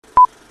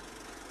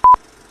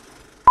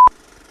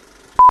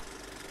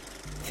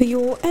For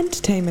your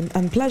entertainment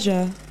and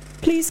pleasure,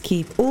 please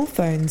keep all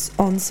phones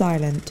on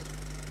silent.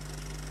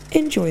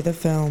 Enjoy the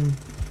film.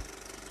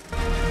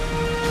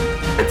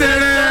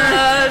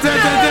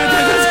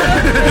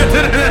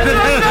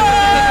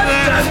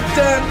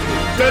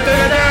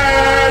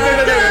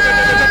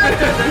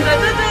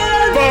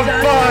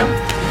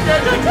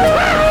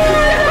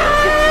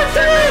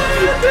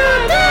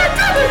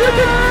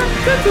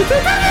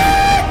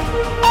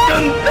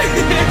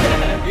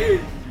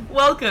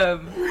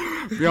 Welcome.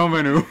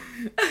 Bienvenue.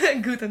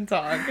 Guten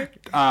Tag.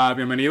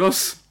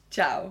 Bienvenidos.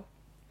 Ciao.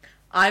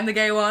 I'm the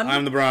gay one.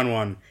 I'm the brown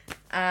one.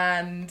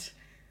 And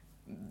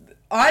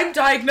I'm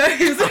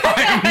diagnosed.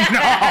 I'm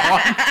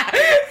not.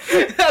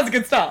 That's a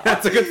good start.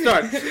 That's a good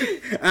start.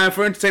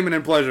 For entertainment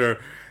and pleasure,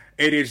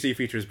 ADHD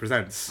Features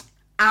Presents.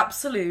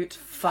 Absolute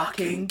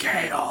fucking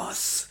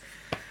chaos.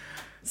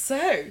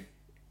 So,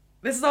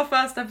 this is our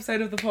first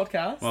episode of the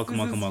podcast.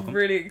 Welcome.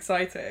 Really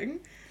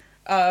exciting.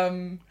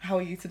 How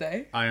are you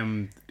today? I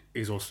am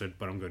exhausted,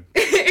 but I'm good.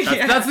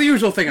 That's the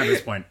usual thing at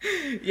this point.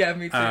 Yeah,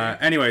 me too.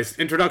 Anyways,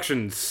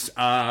 introductions.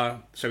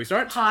 Shall we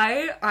start?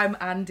 Hi, I'm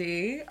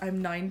Andi.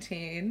 I'm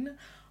 19.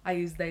 I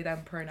use they,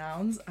 them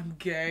pronouns. I'm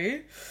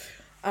gay.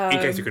 In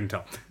case you couldn't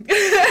tell.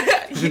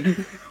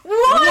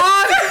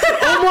 What?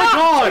 Oh my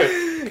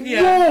god!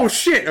 Yeah. Whoa,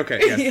 shit! Okay,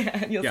 yes.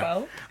 Yeah, and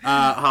yourself.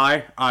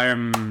 Hi, I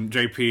am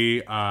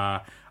JP.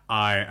 I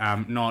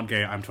am not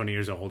gay. I'm 20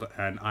 years old,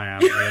 and I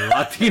am a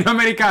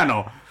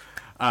Latino-Americano.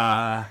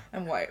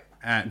 I'm white.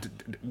 And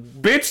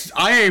bitch,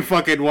 I ain't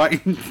fucking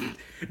white.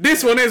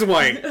 This one is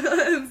white.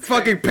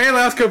 Fucking pale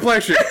ass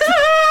complexion.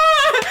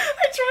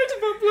 I tried to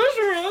put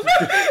blusher on.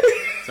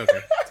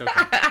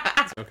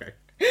 It's okay.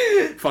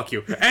 Fuck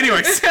you.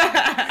 Anyways,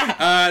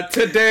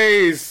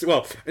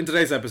 in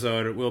today's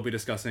episode, we'll be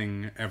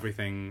discussing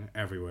everything,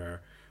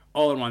 everywhere,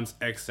 all at once,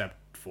 except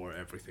for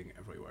everything,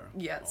 everywhere.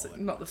 Yeah, it's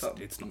not the film.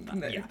 It's not that.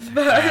 No. Yeah.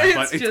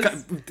 But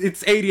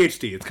it's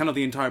ADHD. It's kind of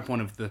the entire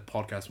point of the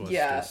podcast was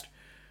just.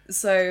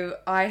 So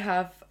I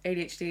have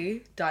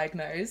ADHD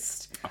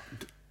diagnosed.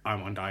 I'm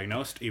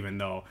undiagnosed, even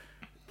though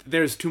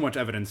there's too much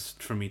evidence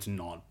for me to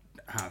not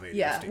have ADHD.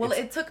 Yeah, well,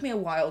 it took me a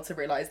while to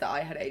realise that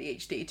I had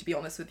ADHD, to be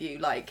honest with you.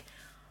 Like,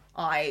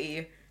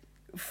 I,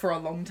 for a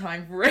long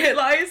time,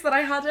 realised that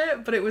I had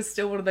it, but it was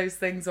still one of those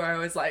things where I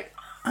was like,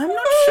 I'm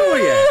not sure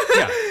yet.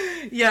 Yeah.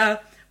 Yeah,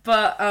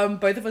 but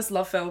both of us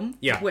love film,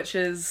 which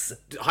is...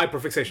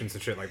 Hyperfixations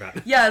and shit like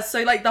that. Yeah,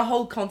 so, like, the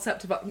whole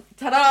concept about...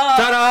 Ta-da!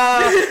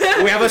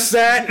 Ta-da! We have a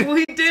set!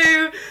 We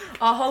do!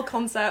 Our whole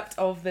concept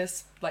of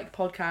this, like,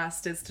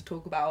 podcast is to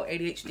talk about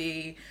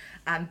ADHD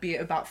and be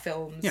it about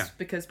films,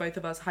 because both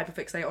of us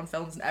hyperfixate on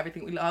films and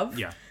everything we love.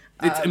 Yeah.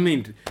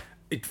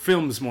 It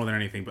films more than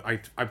anything, but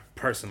I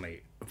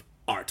personally...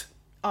 Art.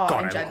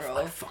 God, in I general.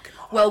 I fucking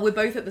love Well, we're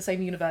both at the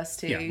same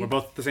university. Yeah, we're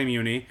both at the same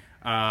uni.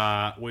 We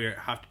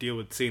have to deal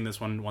with seeing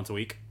this one once a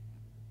week.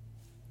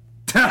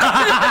 For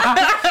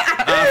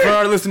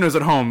our listeners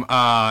at home,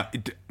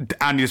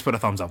 Andy just put a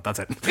thumbs up. That's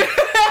it.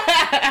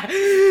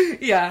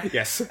 Yeah.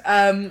 Yes.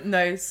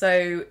 No,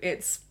 so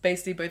it's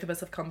basically both of us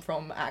have come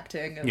from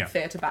acting and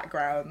theatre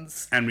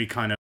backgrounds. And we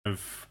kind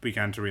of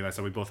began to realise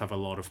that we both have a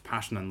lot of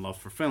passion and love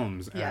for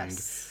films.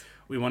 Yes. And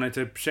we wanted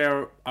to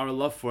share our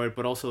love for it,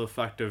 but also the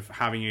fact of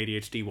having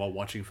ADHD while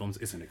watching films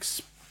is an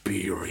experience.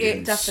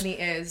 It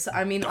definitely is.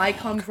 I mean, I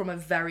come from a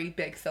very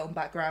big film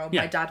background.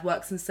 Yeah. My dad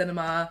works in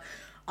cinema.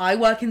 I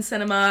work in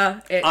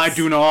cinema. I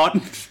do not.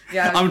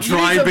 Yeah, I'm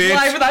trying, bitch.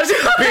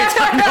 Bitch,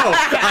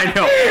 I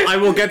know. I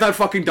will get that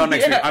fucking done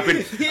next week. I've been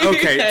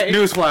okay.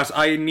 Newsflash.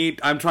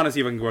 I'm trying to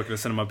see if I can work in a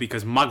cinema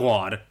because my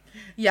god.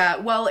 Yeah,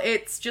 well,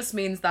 it just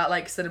means that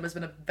like cinema's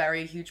been a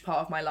very huge part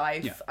of my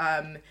life.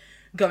 Yeah.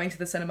 Going to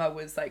the cinema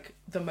was like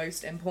the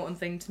most important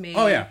thing to me.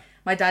 Oh yeah.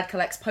 My dad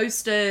collects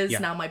posters.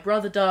 Now my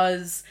brother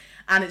does,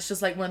 and it's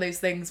just like one of those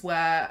things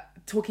where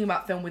talking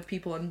about film with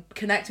people and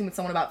connecting with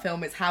someone about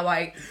film is how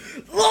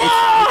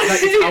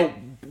it's how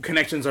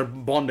connections are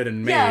bonded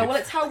and made. Yeah, well,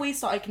 it's how we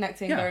started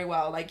connecting very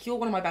well. Like, you're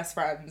one of my best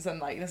friends, and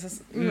like this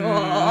is.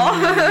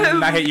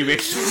 I hate you,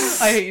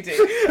 bitch. I hate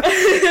you.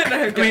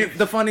 No, I mean,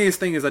 the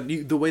funniest thing is that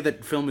the way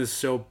that film is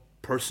so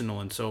personal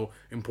and so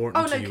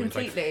important to you.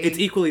 Completely. It's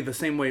equally the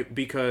same way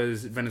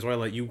because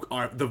Venezuela, you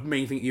are the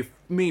main thing. Your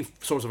main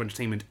source of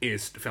entertainment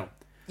is film.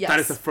 Yes. That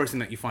is the first thing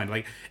that you find.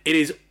 Like, it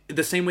is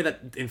the same way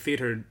that in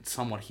theater,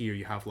 somewhat here,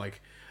 you have like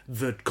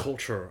the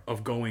culture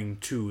of going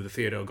to the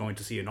theater, going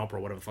to see an opera,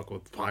 whatever the fuck,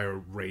 with higher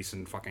race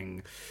and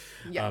fucking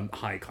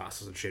high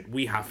classes and shit.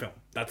 We have film.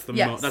 That's the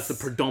that's the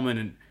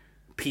predominant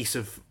piece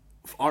of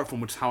art form,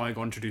 which is how I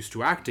got introduced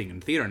to acting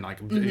and theater and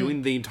like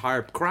doing the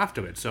entire craft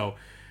of it. So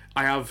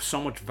I have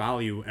so much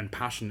value and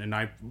passion,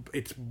 and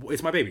it's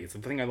my baby. It's the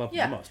thing I love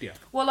the most. Yeah.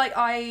 Well, like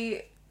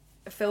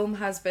film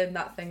has been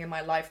that thing in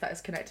my life that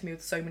has connected me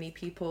with so many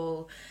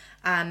people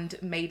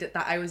and made it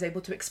that I was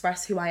able to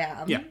express who I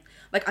am. Yeah.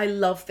 Like, I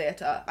love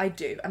theatre. I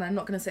do. And I'm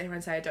not going to sit here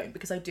and say I don't,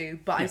 because I do.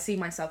 But I see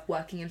myself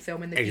working in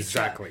film in the future.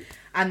 Exactly.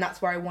 And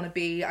that's where I want to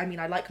be. I mean,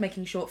 I like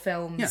making short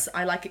films. Yeah.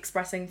 I like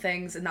expressing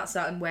things in that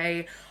certain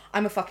way.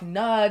 I'm a fucking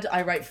nerd.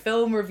 I write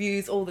film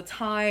reviews all the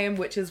time,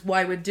 which is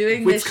why we're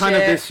doing this shit. It's kind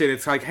of this shit.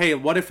 It's like, hey,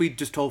 what if we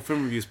just told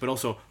film reviews, but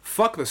also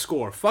fuck the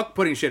score, fuck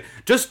putting shit,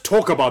 just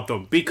talk about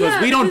them, because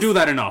we don't do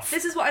that enough.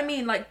 This is what I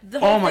mean. Like, the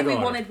whole thing we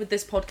wanted with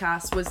this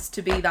podcast was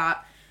to be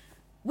that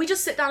we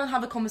just sit down and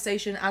have a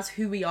conversation as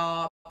who we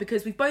are,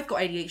 because we've both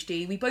got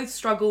ADHD, we both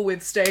struggle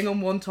with staying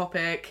on one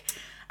topic.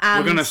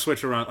 And we're gonna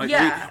switch around.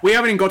 Like, we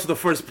haven't even got to the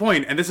first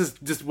point, and this is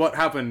just what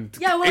happened.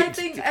 Yeah, well, I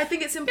think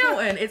it's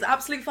important. Yeah. It's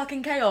absolute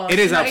fucking chaos. It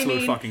is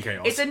absolute fucking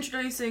chaos. It's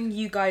introducing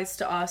you guys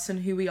to us and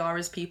who we are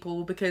as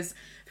people, because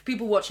for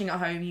people watching at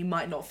home, you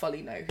might not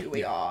fully know who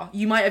we are.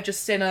 You might have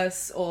just seen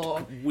us,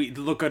 or we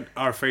look at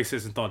our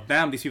faces and thought,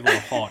 "Damn, these people are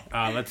hot.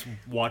 Let's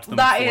watch them."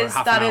 That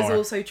is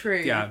also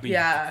true.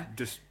 Yeah,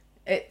 just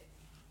it.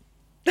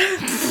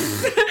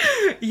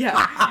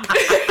 Yeah.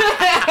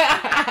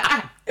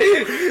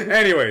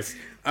 Anyways.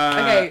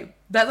 Okay,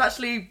 let's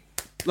actually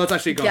go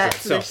through it.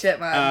 So, this shit,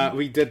 man.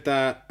 We did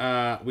that.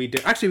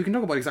 Actually, we can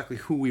talk about exactly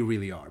who we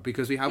really are,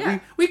 because we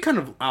kind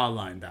of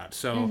outlined that.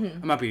 So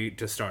I'm happy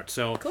to start.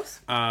 So, of course.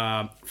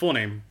 Full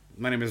name.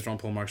 My name is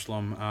Jean-Paul Mark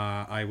Shlom.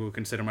 I will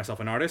consider myself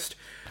an artist,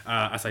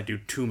 as I do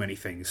too many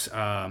things.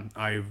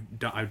 I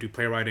do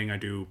playwriting. I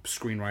do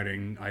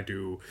screenwriting. I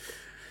do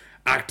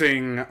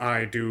acting,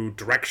 I do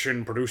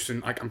direction, producing.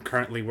 Like, I'm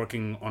currently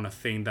working on a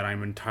thing that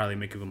I'm entirely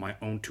making with my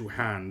own two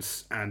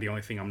hands, and the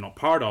only thing I'm not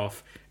part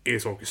of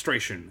is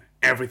orchestration.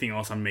 Everything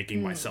else I'm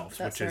making myself,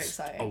 which is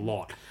exciting. A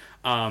lot.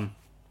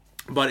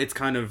 But it's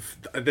kind of,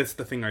 that's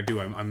the thing I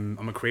do.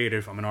 I'm a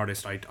creative, I'm an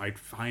artist, I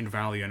find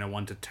value, and I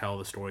want to tell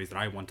the stories that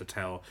I want to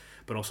tell,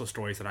 but also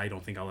stories that I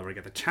don't think I'll ever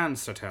get the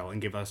chance to tell,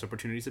 and give us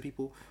opportunities to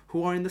people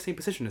who are in the same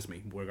position as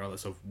me,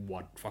 regardless of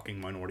what fucking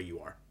minority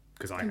you are,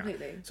 because I have.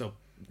 So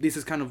this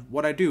is kind of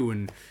what I do,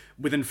 and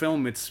within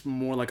film, it's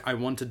more like I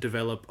want to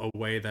develop a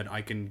way that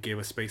I can give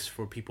a space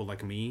for people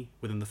like me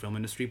within the film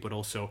industry, but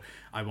also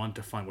I want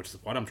to find, which is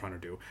what I'm trying to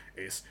do,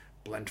 is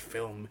blend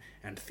film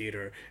and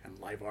theater and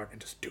live art and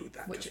just do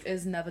that. Which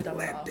is never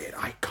done enough.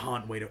 I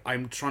can't wait.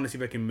 I'm trying to see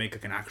if I can make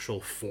like an actual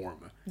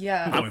form.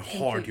 Yeah, I'm going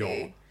hard,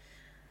 y'all.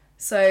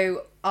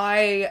 So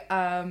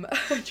I'm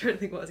trying to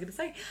think what I was going to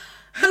say.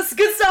 That's a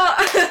good start.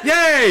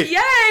 Yay!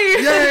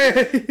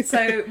 Yay!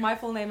 So my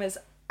full name is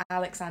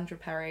Alexandra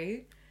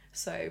Perry,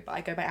 but I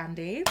go by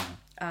Andi.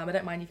 I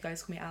don't mind if you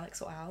guys call me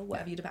Alex or Al,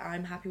 whatever you do, but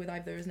I'm happy with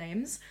either of those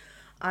names.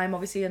 I'm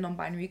obviously a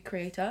non-binary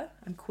creator.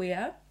 I'm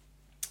queer,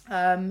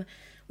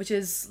 which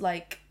is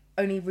like,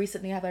 only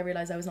recently have I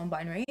realised I was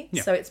non-binary,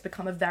 so it's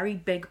become a very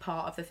big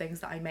part of the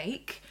things that I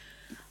make.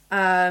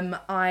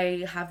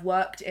 I have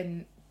worked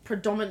in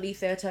predominantly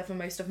theatre for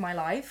most of my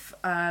life,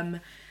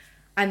 and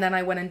then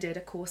I went and did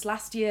a course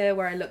last year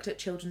where I looked at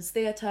children's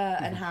theatre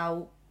and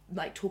how,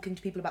 like, talking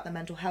to people about their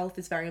mental health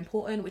is very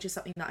important, which is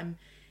something that I'm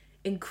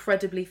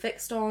incredibly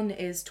fixed on,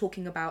 is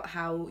talking about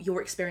how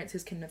your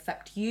experiences can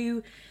affect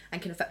you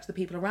and can affect the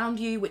people around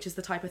you, which is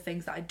the type of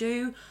things that I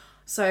do.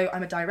 So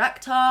I'm a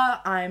director,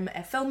 I'm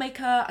a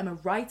filmmaker, I'm a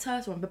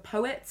writer, so I'm a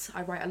poet.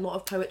 I write a lot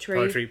of poetry.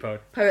 Poet.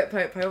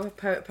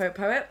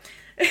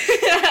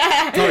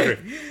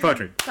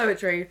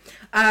 Poetry.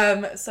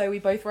 So we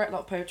both write a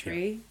lot of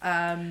poetry,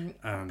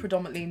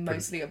 predominantly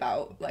mostly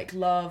about like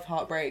love,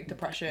 heartbreak,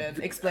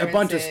 depression, experiences. A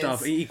bunch of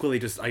stuff. Equally,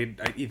 just I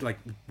like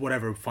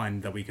whatever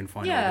find that we can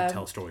find to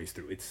tell stories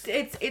through.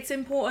 It's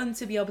important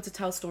to be able to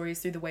tell stories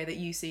through the way that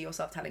you see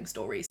yourself telling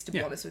stories, to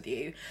be honest with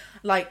you.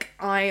 Like,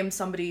 I am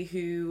somebody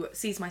who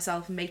sees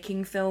myself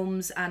making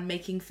films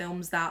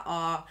that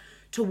are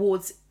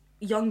towards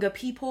younger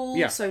people,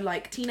 so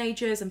like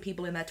teenagers and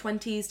people in their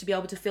 20s, to be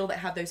able to feel that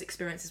have those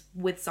experiences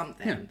with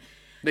something.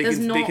 They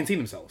can see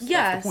themselves.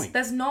 Yes, that's the point.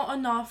 There's not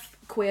enough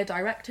queer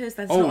directors,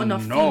 there's not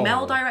enough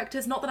female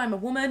directors, not that I'm a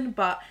woman,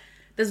 but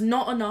there's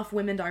not enough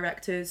women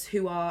directors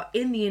who are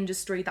in the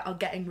industry that are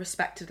getting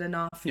respected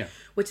enough,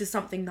 which is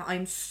something that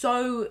I'm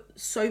so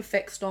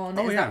fixed on,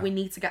 that we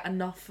need to get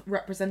enough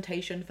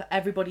representation for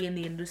everybody in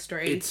the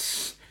industry.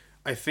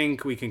 I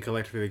think we can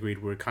collectively agree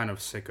we're kind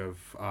of sick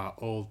of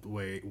all the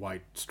way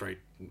white straight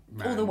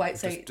men. All the white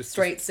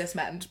straight cis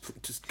men.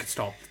 Just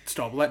stop.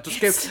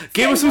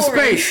 Give us some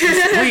space.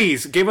 Just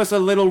please give us a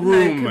little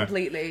room. No,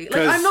 completely.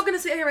 Like, I'm not going to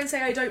sit here and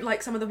say I don't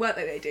like some of the work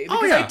that they do,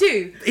 because I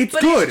do. It's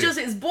good.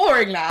 It's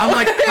boring now. I'm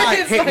like,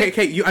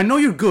 hey, I know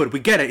you're good.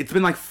 We get it. It's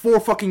been like 4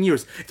 fucking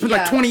years. It's been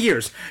like 20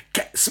 years.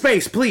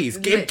 Space, please.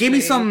 Give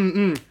me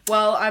some.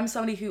 Well, I'm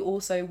somebody who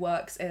also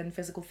works in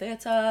physical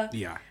theatre.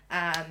 Yeah.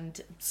 And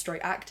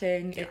straight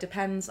acting. It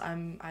depends.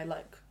 I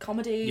like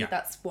comedy.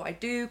 That's what I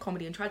do.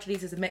 Comedy and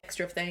tragedies is a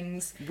mixture of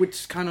things.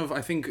 Which kind of,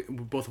 I think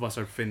both of us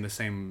are in the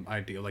same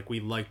idea. Like, we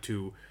like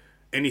to,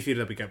 any theatre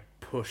that we get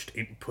pushed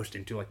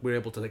into, like, we're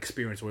able to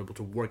experience, we're able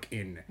to work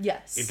in.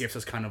 Yes. It gives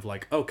us kind of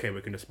like, okay,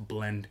 we can just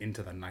blend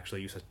into that and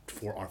actually use it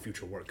for our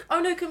future work. Oh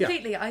no,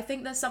 completely. I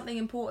think there's something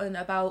important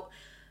about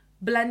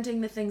blending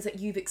the things that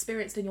you've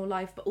experienced in your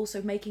life, but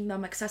also making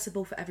them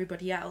accessible for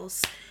everybody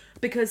else,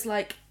 because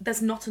like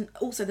there's not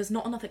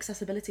enough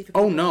accessibility for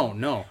people. Oh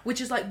no. Which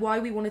is like why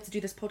we wanted to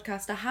do this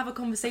podcast, to have a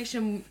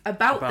conversation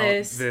about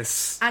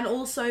this, and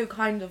also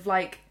kind of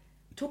like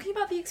talking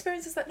about the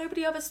experiences that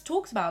nobody ever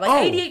talks about.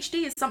 Like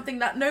ADHD is something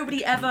that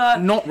nobody ever.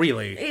 Not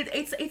really.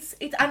 It's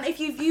and if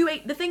you view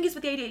the thing is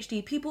with the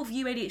ADHD, people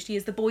view ADHD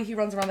as the boy who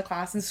runs around the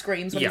class and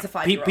screams when he's a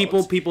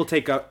 5-year-old. People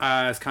take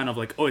as kind of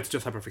like, oh, it's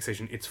just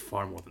hyperfixation. It's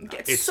far more than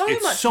that. It's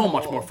so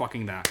much more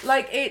fucking that.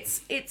 Like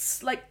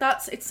it's like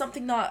it's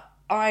something that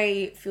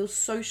I feel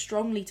so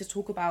strongly to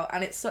talk about,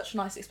 and it's such a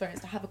nice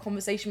experience to have a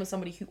conversation with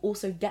somebody who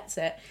also gets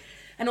it.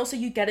 And also,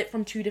 you get it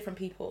from two different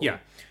people. Yeah.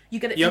 You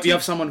get it. You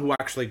have someone who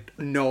actually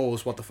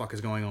knows what the fuck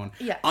is going on.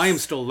 Yes. I am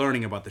still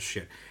learning about this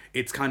shit.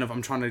 It's kind of,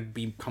 I'm trying to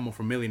become more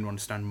familiar and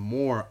understand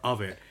more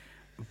of it.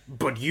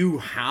 But you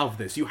have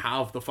this. You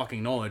have the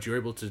fucking knowledge. You're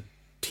able to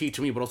teach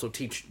me, but also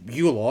teach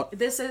you a lot.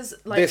 This is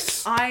like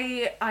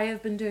I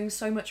have been doing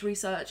so much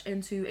research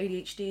into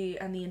ADHD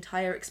and the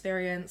entire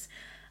experience,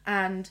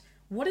 and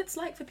what it's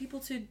like for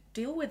people to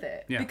deal with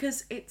it. Yeah.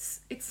 Because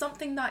it's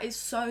something that is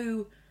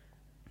so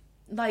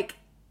like.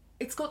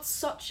 It's got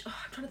such... I'm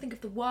trying to think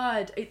of the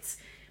word. It's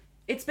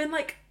been,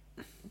 like,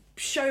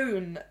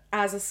 shown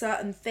as a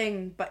certain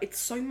thing, but it's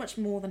so much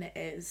more than it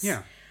is.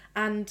 Yeah.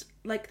 And,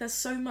 like, there's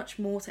so much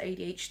more to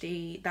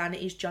ADHD than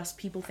it is just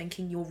people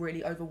thinking you're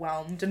really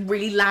overwhelmed and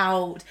really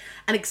loud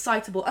and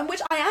excitable, and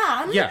which I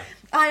am. Yeah.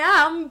 I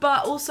am,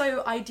 but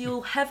also I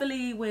deal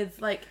heavily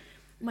with, like,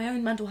 my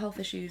own mental health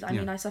issues. I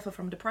mean, I suffer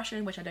from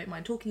depression, which I don't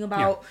mind talking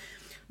about,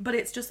 but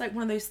it's just, like,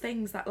 one of those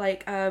things that,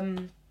 like,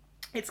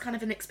 it's kind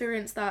of an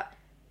experience that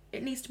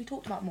it needs to be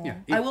talked about more.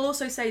 Yeah, I will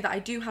also say that I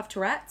do have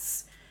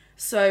Tourette's,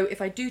 so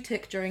if I do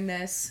tick during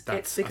this,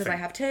 it's because I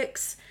have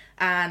tics,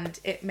 and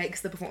it makes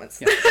the performance.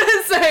 Yeah.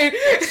 So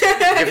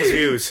give us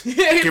views.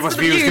 Give us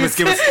views.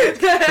 Give us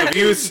the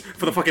views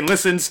for the fucking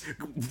listens.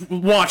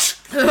 Watch,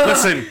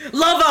 listen,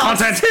 love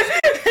us.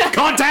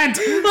 Content.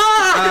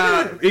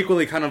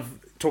 Equally, kind of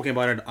talking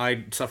about it.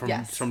 I suffer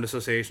from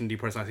dissociation,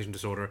 depersonalization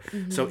disorder.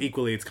 So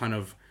equally, it's kind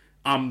of.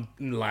 I'm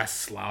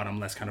less loud,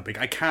 I'm less kind of big.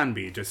 I can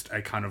be, just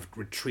I kind of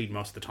retreat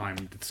most of the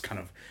time. It's kind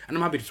of, and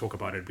I'm happy to talk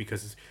about it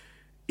because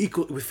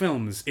equal with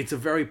films, it's a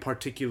very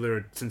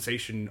particular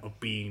sensation of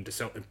being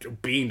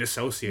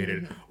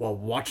dissociated while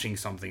watching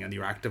something and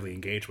you're actively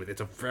engaged with.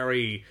 It's a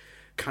very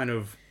kind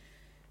of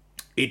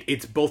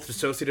it's both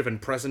dissociative and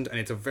present,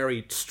 and it's a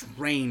very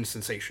strange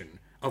sensation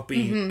of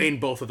being in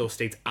both of those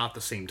states at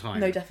the same time.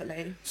 No,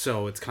 definitely.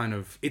 So it's kind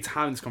of, it's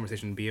having this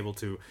conversation, be able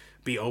to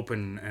be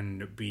open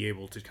and be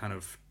able to kind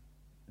of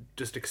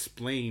just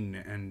explain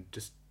and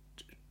just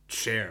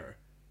share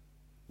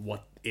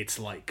what it's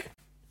like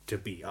to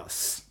be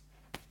us.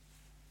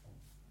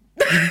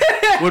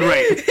 Would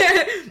rate.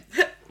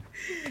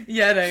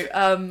 Yeah,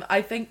 no.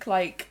 I think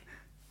like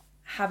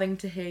having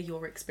to hear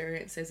your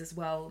experiences as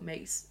well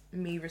makes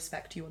me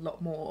respect you a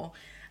lot more,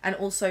 and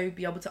also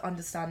be able to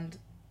understand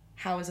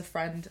how, as a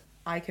friend,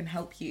 I can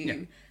help you. Yeah.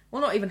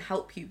 Well, not even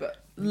help you,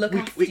 but look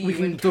after you. We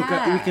can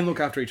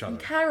look after each other.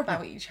 And care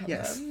about each other.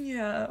 Yes.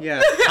 Yeah.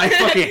 Yeah. I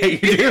fucking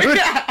hate you, dude.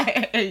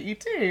 I hate you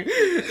too.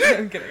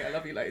 I'm kidding. I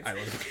love you loads. I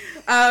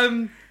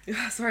love you.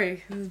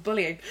 Sorry, this is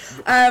bullying.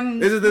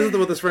 This is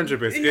what this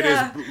friendship is. It is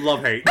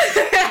love-hate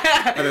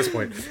at this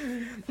point.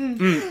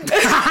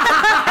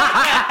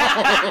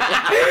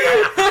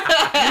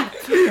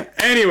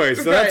 Anyway,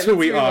 so that's who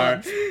we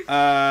are.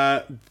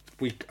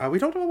 We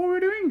talked about what we're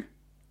doing?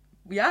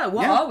 Yeah,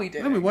 what are we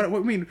doing? I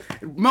mean,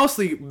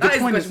 mostly the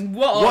point is,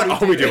 what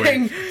are we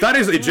doing? That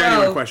is a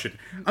genuine question.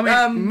 I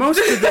mean, most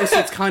of this,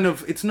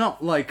 it's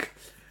not like,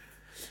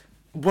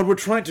 what we're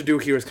trying to do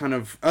here is kind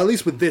of, at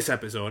least with this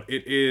episode,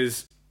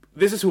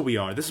 this is who we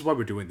are, this is why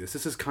we're doing this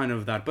is kind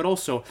of that, but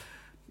also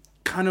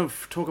kind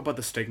of talk about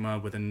the stigma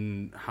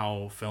within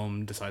how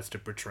film decides to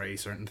portray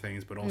certain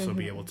things, but also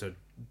be able to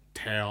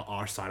tell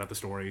our side of the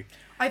story.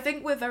 I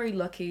think we're very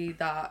lucky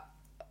that,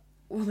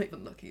 well, not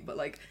even lucky, but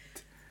like,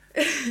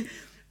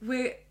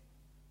 we're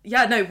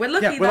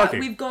lucky that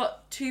we've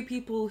got two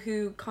people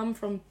who come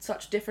from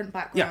such different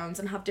backgrounds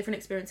and have different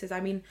experiences. I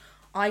mean,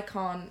 I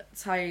can't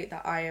say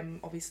that I am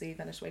obviously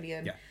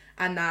Venezuelan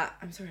and that,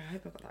 I'm sorry, I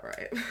hope I got that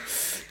right.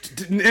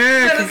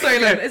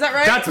 Venezuelan, is that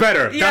right? That's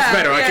better. That's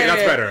better. Okay,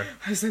 that's better.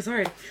 I'm so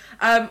sorry.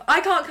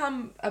 I can't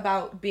come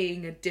about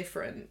being a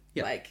different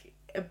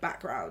a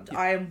background.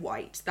 I am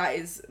white. That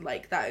is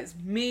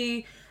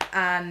me,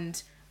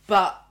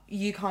 but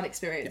you can't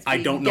experience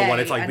being I don't know what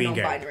it's like being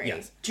gay.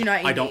 Yes. Do you know what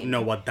I mean? I don't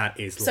know what that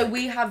is like. So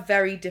we have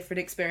very different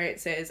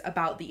experiences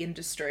about the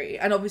industry.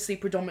 And obviously,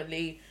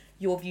 predominantly,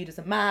 you're viewed as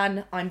a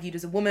man, I'm viewed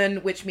as a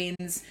woman, which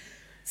means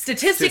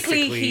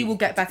statistically he will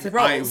get better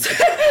roles.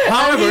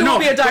 However, he will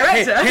be a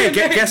director. Hey,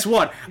 guess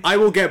what? I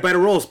will get better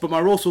roles, but my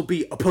roles will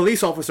be a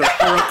police officer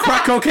or a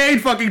crack cocaine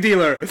fucking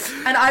dealer.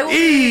 And I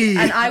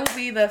will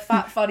be the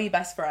fat, funny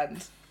best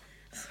friend.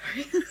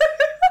 Sorry.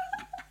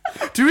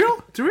 Too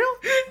real?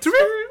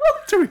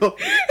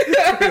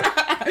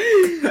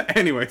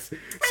 Anyways,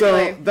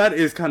 so that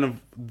is kind of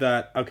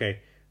that. Okay,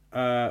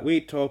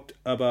 we talked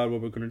about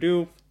what we're gonna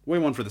do. What do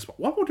we want for this?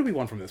 What do we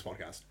want from this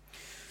podcast?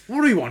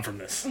 What do we want from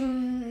this?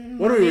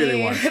 What do we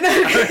really want?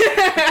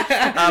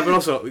 But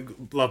also,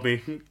 love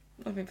me.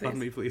 Love me, please. Love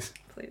me, please.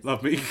 Please.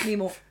 Love me. Me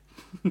more.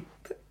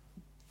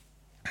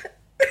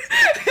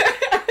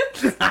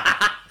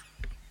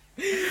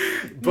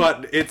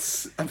 But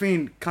it's, I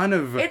mean, kind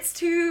of... It's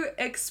to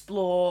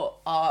explore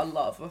our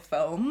love of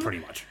film. Pretty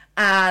much.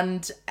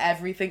 And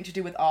everything to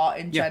do with art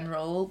in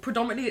general.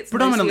 Predominantly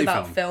mostly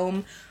about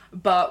film.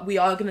 But we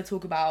are going to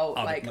talk about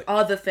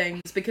other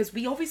things because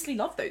we obviously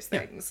love those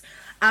things.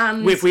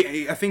 And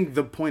I think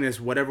the point is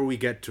whatever we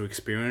get to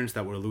experience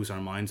that we'll lose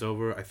our minds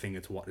over, I think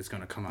it's what is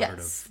going to come out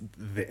of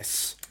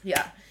this.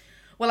 Yeah.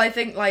 Well, I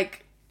think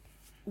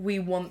we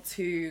want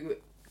to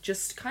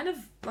just kind of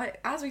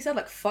as we said,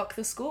 fuck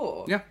the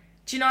score. Yeah.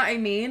 Do you know what I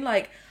mean?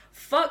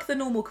 Fuck the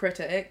normal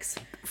critics.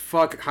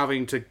 Fuck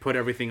having to put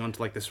everything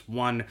onto this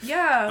one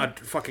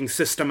fucking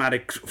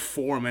systematic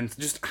form and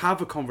just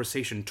have a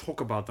conversation,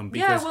 talk about them,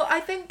 because I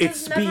think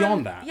it's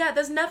beyond that. Yeah,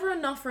 there's never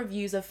enough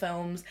reviews of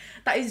films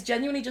that is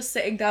genuinely just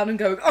sitting down and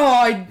going, oh,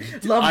 I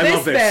love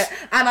this bit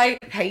and I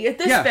hated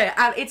this bit,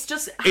 and it's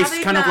just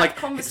having kind that of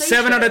conversation.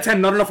 7 out of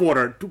 10, not enough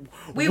water.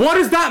 What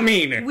does that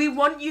mean? We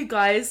want you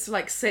guys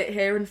to sit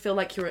here and feel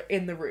like you're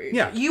in the room.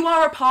 Yeah. You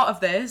are a part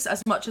of this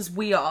as much as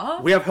we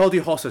are. We have held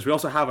you hostage. We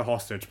also have a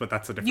hostage, but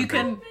that's a different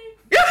thing. You can...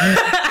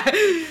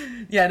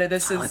 Yeah, no,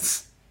 this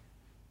is...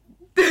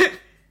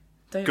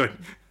 Good.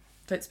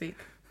 Don't speak.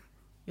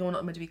 You're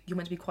not meant to be... You're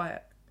meant to be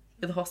quiet.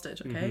 You're the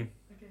hostage, okay? Mm-hmm.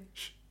 Okay.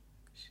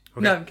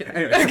 Okay. No, I'm kidding.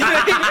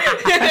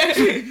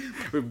 Anyway.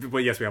 But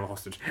yes, we have a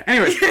hostage.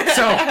 Anyway,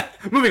 so,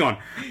 moving on.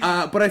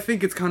 But I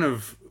think it's kind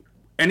of...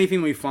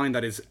 Anything we find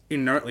that is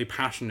inertly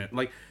passionate,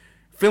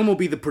 film will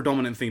be the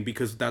predominant thing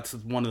because that's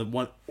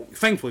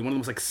thankfully one of the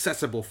most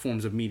accessible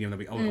forms of medium that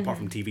we apart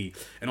from TV,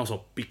 and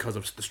also because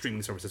of the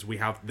streaming services we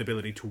have the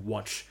ability to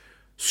watch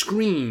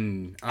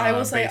screen. I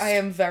will say I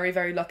am very,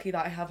 very lucky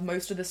that I have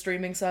most of the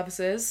streaming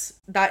services.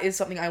 That is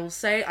something I will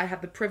say. I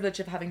have the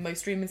privilege of having most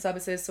streaming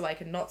services, so I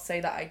cannot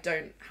say that I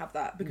don't have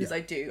that because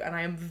I do, and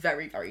I am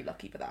very, very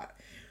lucky for that.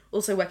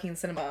 Also, working in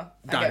cinema,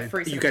 I get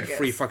free cinema tickets. You get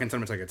free fucking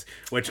cinema tickets,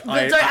 which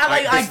I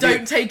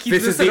don't take you to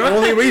the cinema. This is the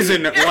only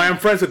reason why I'm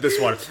friends with this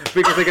one,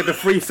 because I get the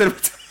free cinema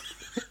tickets.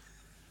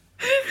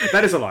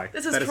 That is a lie.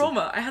 This is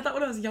trauma. I had that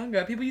when I was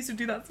younger. People used to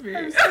do that to me.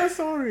 I'm so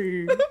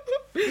sorry.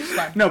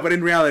 No, but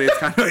in reality, it's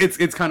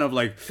kind of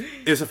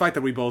it's the fact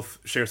that we both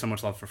share so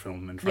much love for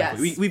film, and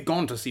frankly, we've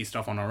gone to see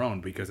stuff on our own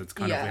because it's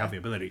kind of we have the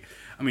ability.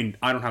 I mean,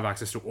 I don't have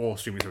access to all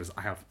streaming services.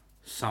 I have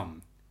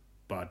some,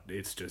 but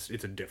it's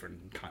a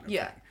different kind of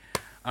thing.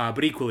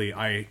 But equally,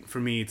 for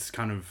me, it's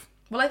kind of...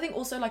 Well, I think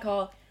also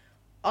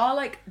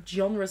our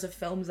genres of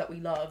films that we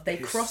love, they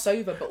cross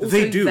over, but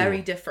also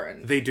very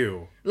different. They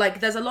do.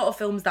 There's a lot of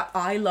films that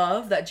I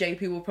love that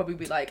JP will probably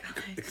be like,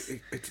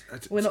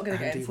 we're not going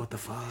to get into... what the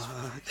fuck?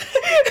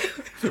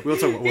 We'll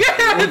talk about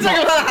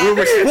that.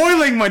 We're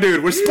spoiling, my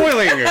dude. We're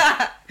spoiling.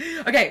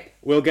 Okay.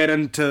 We'll get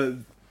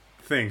into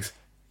things.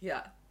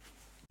 Yeah.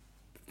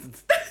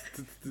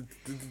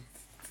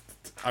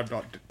 I'm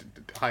not...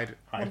 Hide.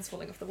 One is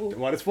falling off the wall.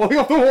 One is falling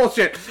off the wall,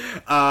 shit.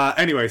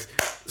 Anyways,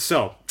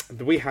 so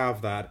we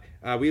have that.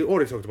 We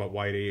already talked about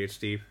white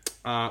ADHD.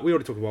 We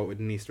already talked about what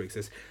needs to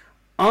exist.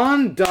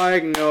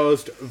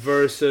 Undiagnosed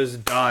versus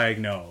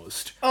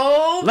diagnosed.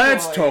 Oh,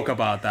 let's talk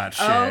about that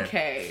shit.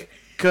 Okay.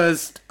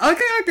 Because I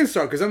can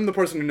start because I'm the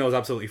person who knows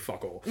absolutely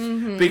fuck all.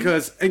 Mm-hmm.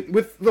 Because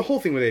with the whole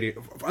thing with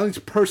ADHD, at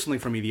least personally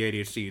for me, the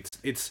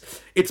ADHD,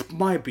 it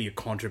might be a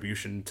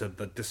contribution to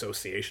the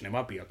dissociation. It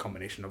might be a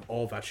combination of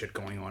all that shit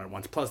going on at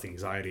once, plus the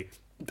anxiety.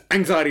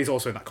 Anxiety is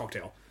also in that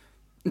cocktail.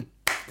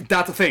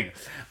 That's a thing.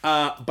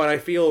 But I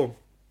feel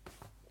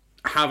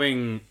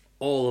having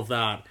all of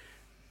that.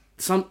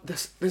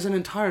 There's an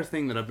entire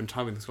thing that I've been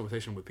having this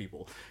conversation with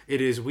people. It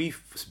is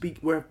we've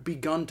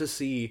begun to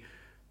see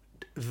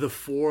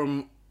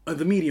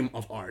the medium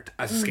of art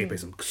as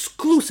escapism,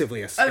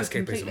 exclusively as escapism.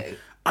 Completely.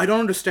 I don't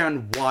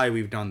understand why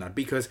we've done that,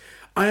 because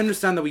I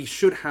understand that we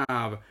should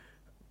have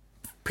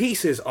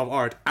pieces of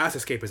art as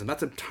escapism.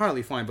 That's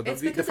entirely fine, but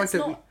the fact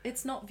that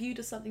it's not viewed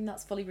as something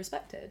that's fully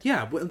respected.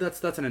 Yeah, well,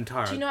 that's an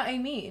entire... Do you know what I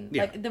mean?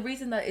 Yeah. The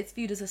reason that it's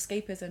viewed as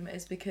escapism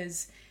is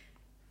because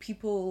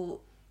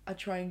people are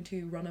trying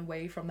to run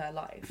away from their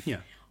life. Yeah.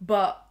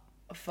 But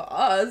for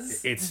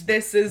us,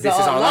 this is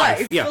our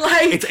life. Yeah,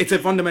 it's a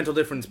fundamental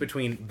difference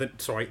between the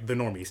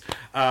normies.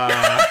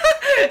 I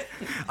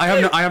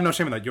have no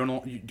shame in that. You're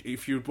not.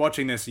 If you're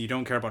watching this, and you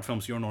don't care about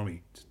films. You're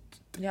normie.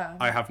 Yeah.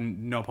 I have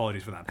no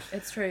apologies for that.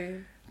 It's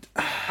true.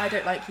 I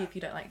don't like you if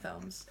you don't like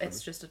films.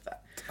 It's just a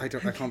fact. I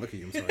can't look at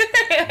you. I'm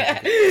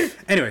sorry.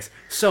 Anyways,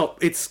 so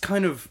it's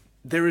kind of.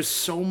 There is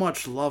so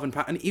much love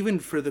and even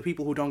for the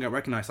people who don't get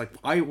recognized.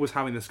 I was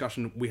having a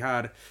discussion. We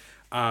had.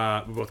 We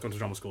both gone to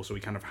drama school, so we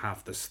kind of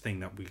have this thing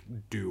that we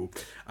do.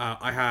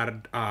 I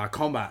had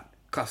combat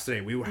class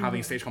today. We were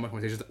having stage combat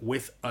conversations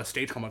with a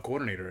stage combat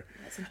coordinator.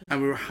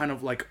 And we were kind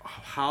of like,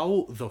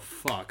 how the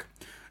fuck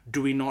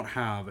do we not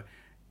have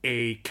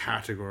a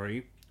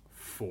category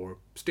for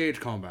stage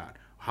combat?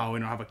 How we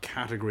not have a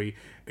category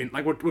in...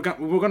 we're going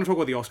to talk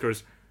about the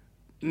Oscars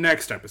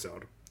next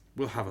episode.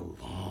 We'll have a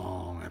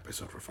long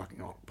episode for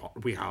fucking...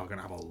 We are going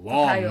to have a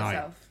long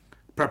night.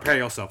 Prepare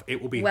yourself.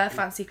 It will be... Wear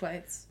fancy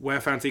clothes.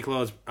 Wear fancy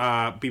clothes.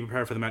 Be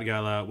prepared for the Met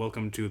Gala.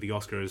 Welcome to the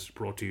Oscars,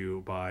 brought to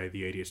you by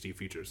the ADHD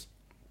Features.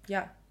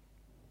 Yeah.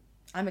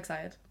 I'm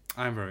excited.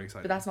 I'm very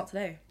excited. But that's not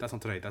today. That's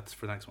not today. That's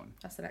for the next one.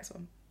 That's the next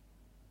one.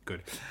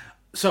 Good.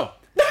 So,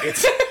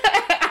 it's...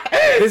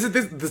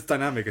 this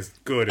dynamic is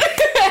good.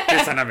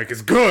 This dynamic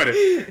is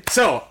good.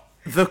 So,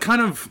 the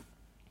kind of...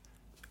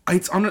 I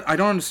don't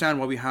understand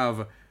why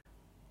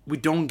we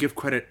don't give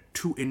credit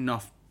to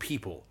enough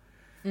people.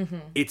 Mm-hmm.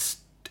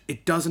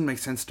 It doesn't make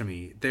sense to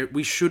me.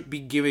 We should be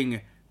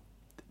giving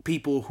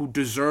people who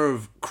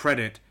deserve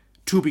credit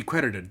to be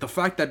credited. The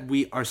fact that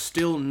we are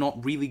still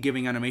not really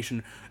giving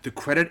animation the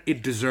credit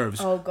it deserves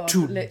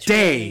to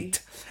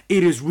date,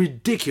 it is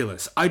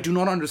ridiculous. I do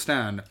not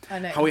understand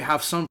how we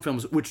have some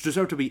films which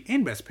deserve to be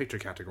in Best Picture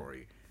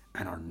category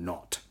and are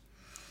not.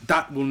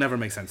 That will never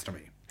make sense to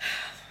me.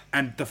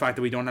 And the fact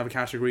that we don't have a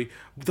category,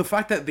 the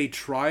fact that they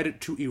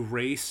tried to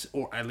erase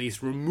or at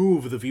least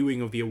remove the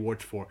viewing of the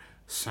awards for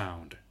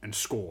sound and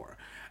score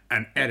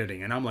and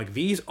editing, and I'm like,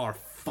 these are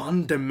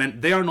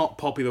fundamental. They are not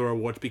popular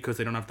awards because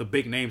they don't have the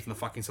big names and the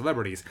fucking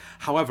celebrities.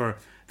 However,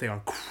 they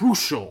are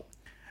crucial.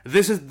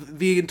 This is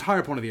the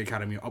entire point of the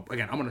Academy.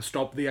 Again, I'm going to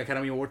stop the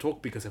Academy Award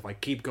talk because if I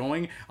keep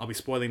going, I'll be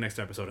spoiling next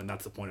episode, and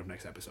that's the point of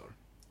next episode.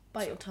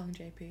 Bite your tongue,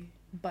 JP.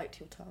 Bite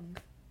your tongue.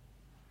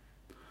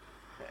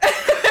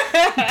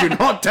 Do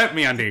not tempt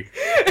me, Andi.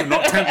 Do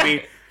not tempt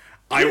me.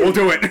 I will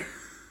do it.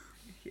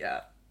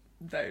 Yeah,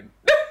 don't.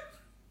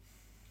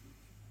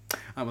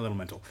 I'm a little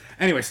mental.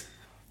 Anyways,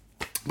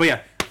 but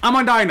yeah, I'm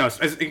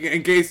undiagnosed,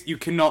 in case you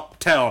cannot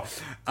tell.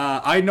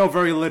 I know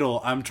very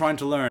little. I'm trying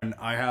to learn.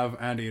 I have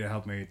Andi to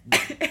help me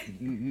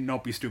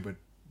not be stupid.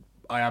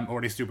 I am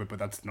already stupid, but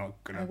that's not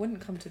gonna... I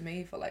wouldn't come to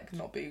me for, like,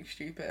 not being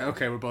stupid.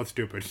 Okay, we're both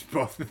stupid.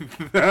 Both.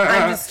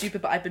 I'm just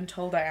stupid, but I've been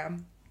told I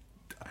am.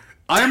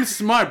 I am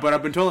smart, but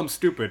I've been told I'm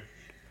stupid.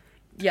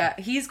 Yeah,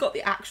 he's got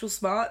the actual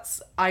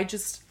smarts. I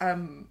just,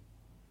 I'm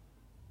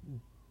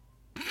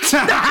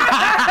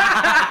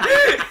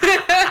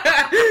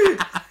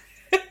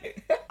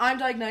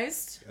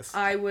diagnosed. Yes.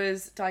 I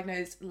was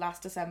diagnosed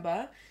last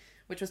December,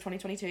 which was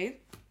 2022,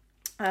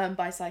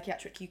 by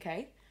Psychiatric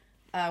UK,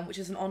 which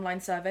is an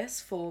online service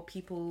for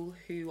people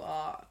who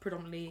are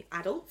predominantly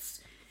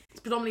adults. It's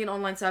predominantly an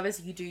online service.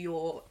 You do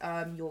your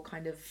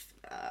kind of,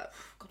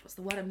 God, what's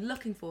the word I'm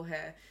looking for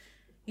here?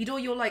 You do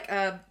your, like,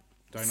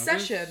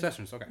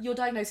 Sessions, okay. Your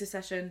diagnosis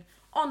session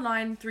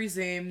online through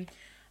Zoom.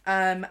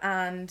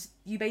 And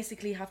you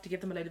basically have to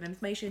give them a load of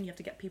information. You have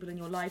to get people in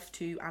your life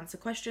to answer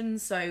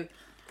questions. So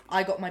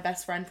I got my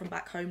best friend from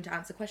back home to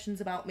answer questions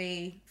about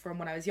me from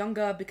when I was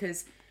younger,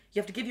 because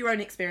you have to give your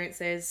own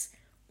experiences,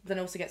 then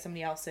also get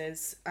somebody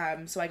else's.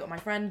 So I got my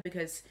friend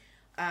because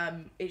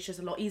it's just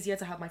a lot easier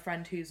to have my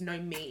friend who's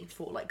known me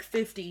for like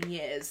 15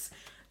 years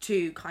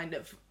to kind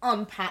of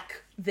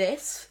unpack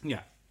this.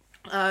 Yeah.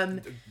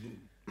 That's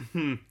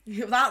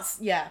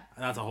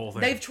a whole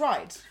thing. They've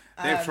tried.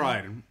 They've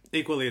tried.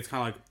 Equally, it's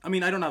kind of like, I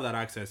mean, I don't have that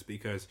access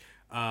because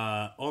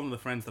all of the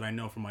friends that I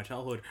know from my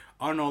childhood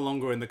are no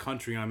longer in the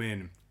country I'm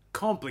in.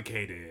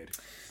 Complicated.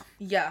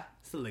 Yeah.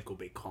 It's a little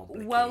bit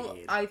complicated. Well,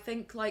 I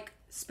think, like,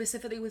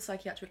 specifically with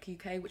Psychiatric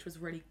UK, which was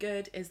really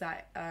good, is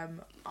that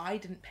I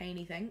didn't pay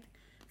anything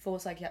for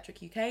Psychiatric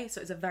UK,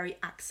 so it's a very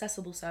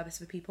accessible service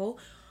for people.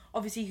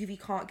 Obviously, if you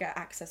can't get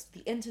access to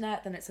the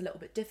internet, then it's a little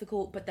bit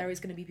difficult, but there is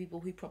going to be people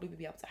who probably will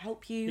be able to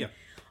help you. Yeah.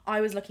 I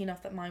was lucky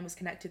enough that mine was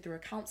connected through a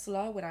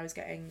counsellor when I was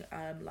getting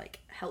like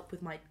help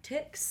with my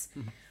tics,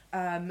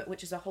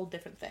 which is a whole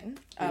different thing,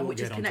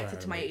 which is connected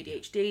to my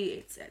ADHD.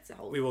 It's a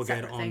whole We will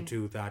get separate thing.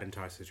 onto that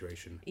entire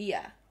situation.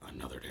 Yeah.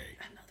 Another day.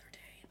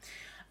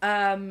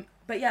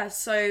 But yeah,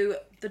 so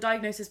the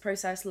diagnosis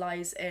process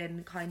lies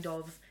in kind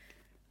of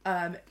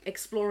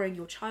exploring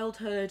your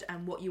childhood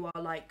and what you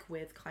are like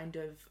with kind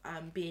of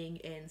being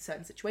in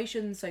certain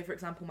situations. So for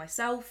example,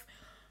 myself,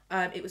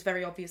 it was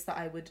very obvious that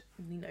I would,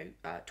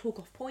 talk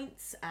off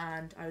points,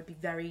 and I would be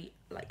very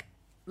like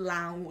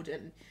loud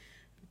and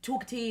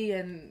talkative,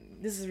 and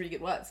this is really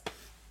good words.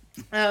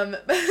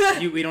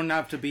 We don't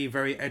have to be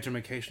very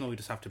educational, we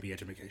just have to be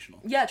educational.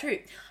 Yeah, true.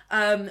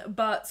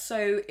 But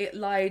so it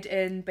lied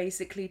in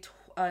basically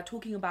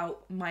talking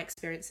about my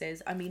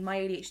experiences. I mean, my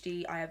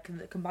ADHD, I have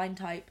the combined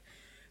type.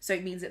 So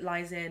it means it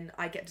lies in,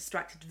 I get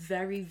distracted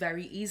very,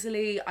 very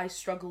easily. I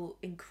struggle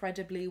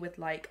incredibly with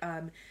like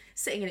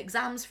sitting in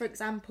exams, for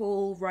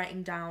example,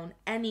 writing down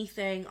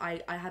anything.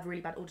 I have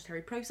really bad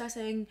auditory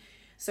processing.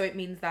 So it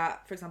means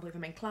that, for example, if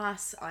I'm in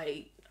class,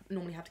 I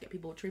normally have to get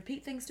people to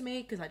repeat things to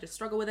me because I just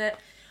struggle with it.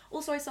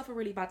 Also, I suffer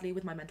really badly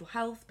with my mental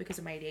health because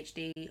of my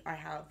ADHD. I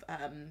have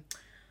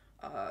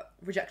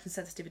rejection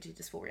sensitivity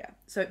dysphoria.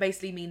 So it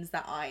basically means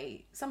that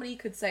somebody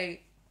could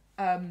say,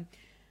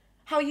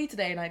 how are you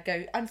today? And I'd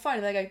go, I'm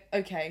fine. And they go,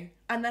 okay.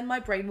 And then my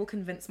brain will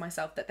convince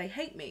myself that they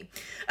hate me.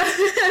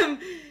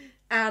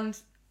 And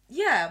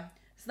yeah,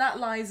 so that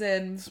lies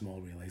in...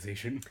 Small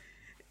realization.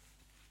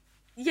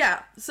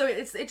 Yeah, so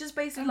it just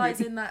basically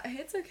lies in that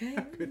it's okay,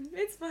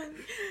 it's fine.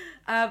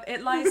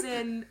 It lies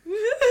in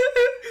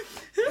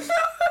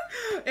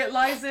it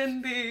lies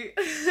in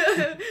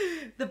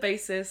the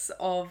basis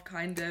of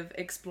kind of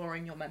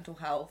exploring your mental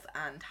health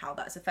and how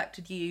that's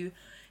affected you.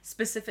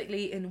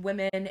 Specifically in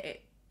women,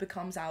 it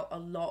becomes out a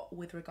lot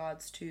with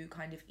regards to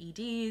kind of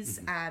EDs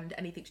and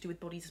anything to do with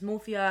body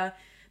dysmorphia,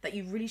 that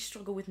you really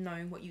struggle with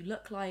knowing what you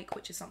look like,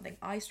 which is something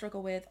I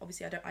struggle with.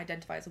 Obviously, I don't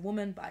identify as a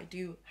woman, but I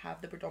do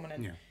have the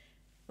predominant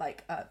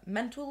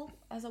mental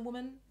as a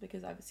woman,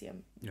 because obviously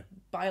I'm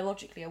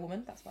biologically a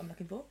woman. That's what I'm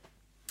looking for.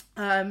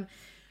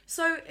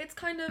 So it's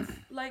kind of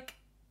like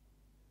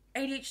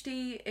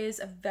ADHD is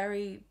a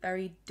very,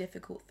 very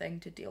difficult thing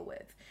to deal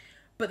with.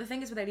 But the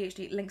thing is with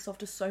ADHD, it links off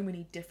to so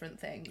many different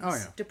things. Oh,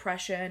 yeah.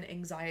 Depression,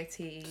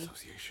 anxiety,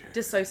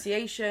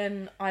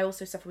 dissociation. I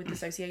also suffer with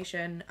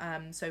dissociation.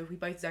 So we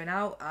both zone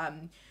out.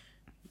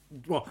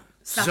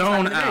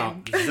 Zone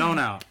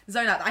out.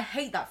 Zone out. I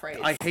hate that phrase.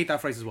 I hate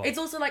that phrase as well. It's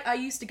also like I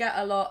used to get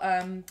a lot,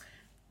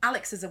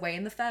 Alex is away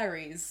in the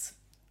fairies.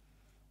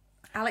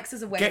 Alex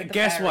is away in the fairies.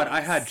 Guess what?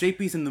 I had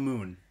JP's in the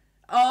moon.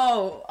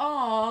 Oh.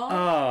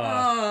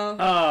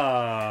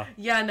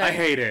 Yeah, no. I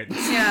hate it.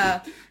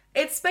 Yeah.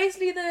 It's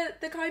basically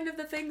the kind of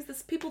the things,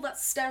 the people that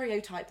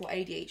stereotype what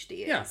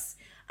ADHD is. Yeah.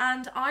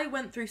 And I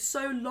went through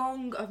so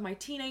long of my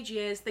teenage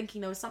years thinking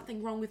there was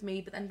something wrong with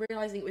me, but then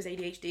realising it was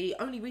ADHD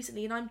only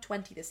recently, and I'm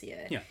 20 this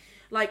year. Yeah.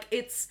 Like,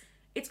 it's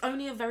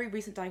only a very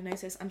recent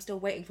diagnosis. I'm still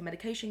waiting for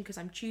medication because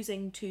I'm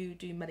choosing to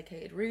do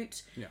medicated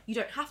route. Yeah. You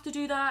don't have to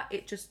do that.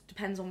 It just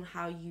depends on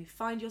how you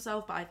find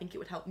yourself, but I think it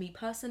would help me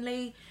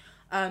personally.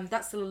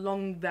 That's still a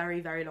long, very,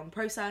 very long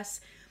process.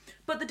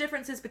 But the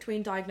differences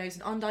between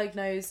diagnosed and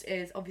undiagnosed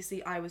is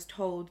obviously I was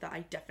told that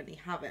I definitely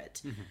have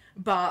it.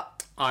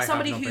 But I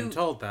have not been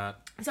told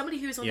that. Somebody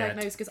who is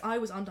undiagnosed, because I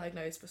was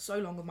undiagnosed for so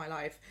long of my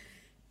life,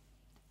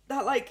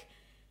 that like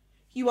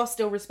you are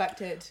still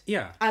respected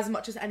as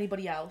much as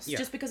anybody else. Yeah.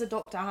 Just because a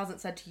doctor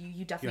hasn't said to you,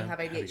 you definitely have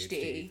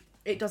ADHD,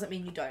 it doesn't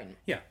mean you don't.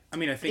 Yeah, I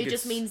mean, I think it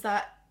just means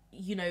that,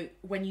 you know,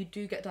 when you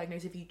do get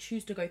diagnosed, if you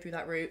choose to go through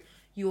that route,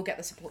 you will get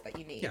the support that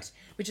you need. Yeah.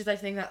 Which is, I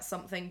think that's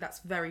something that's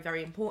very,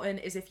 very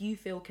important, is if you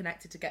feel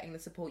connected to getting the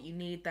support you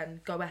need,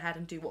 then go ahead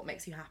and do what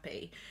makes you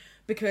happy.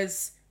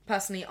 Because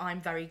personally,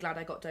 I'm very glad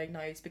I got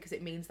diagnosed, because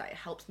it means that it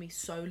helps me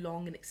so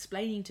long in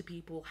explaining to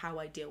people how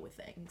I deal with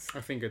things. I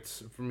think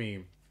it's, for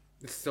me,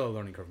 it's still a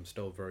learning curve. I'm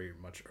still very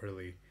much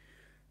early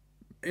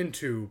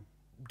into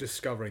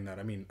discovering that.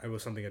 I mean, it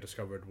was something I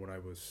discovered when I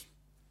was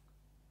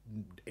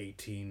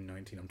 18,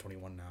 19, I'm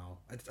 21 now.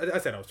 I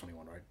said I was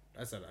 21, right?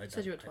 I said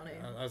you were 20.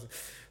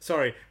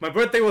 Sorry, my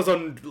birthday was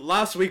on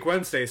last week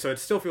Wednesday, so it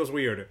still feels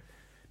weird.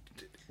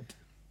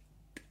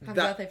 Happy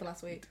birthday for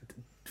last week.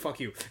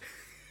 Fuck you.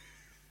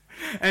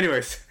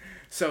 Anyways,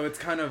 so it's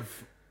kind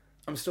of,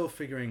 I'm still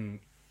figuring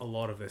a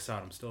lot of this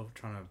out. I'm still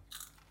trying to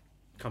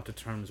come to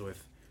terms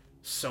with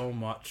so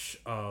much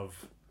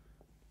of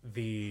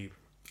the,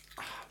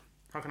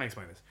 how can I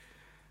explain this?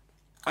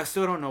 I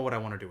still don't know what I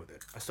want to do with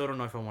it. I still don't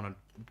know if I want to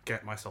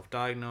get myself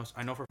diagnosed.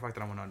 I know for a fact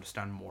that I want to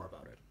understand more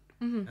about it.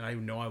 And I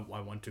know I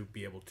want to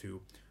be able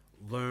to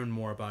learn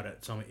more about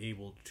it, so I'm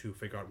able to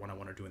figure out what I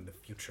want to do in the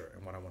future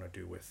and what I want to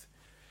do with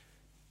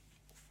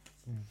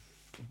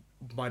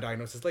my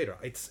diagnosis later.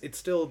 It's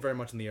still very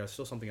much in the air. It's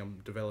still something I'm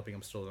developing.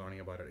 I'm still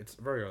learning about it. It's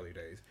very early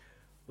days.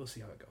 We'll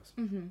see how it goes.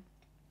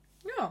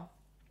 Yeah.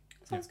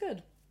 Sounds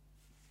good.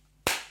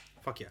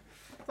 Fuck yeah.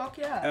 Fuck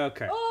yeah.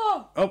 Okay.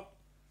 Oh!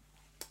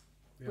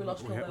 We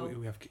lost Kill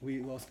Bill.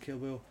 We lost Kill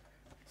Bill.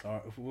 Sorry,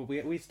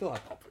 we still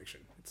have Pulp Fiction.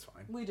 It's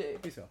fine. We do.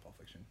 We still have Pulp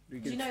Fiction. Do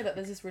you know that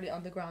there's this really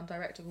underground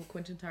director called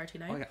Quentin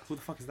Tarantino? Oh yeah, who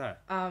the fuck is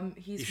that?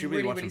 He's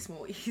really, really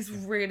small. He's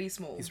really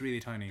small. He's really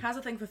tiny. Has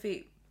a thing for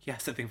feet. He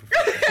has a thing for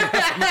feet.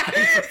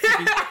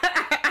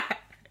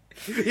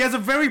 He has a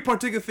very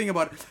particular thing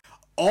about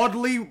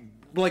oddly,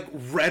 like,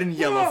 red and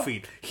yellow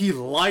feet. He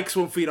likes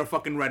when feet are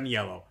fucking red and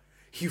yellow.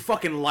 He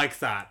fucking likes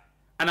that.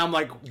 And I'm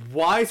like,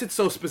 why is it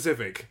so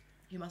specific?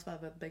 He must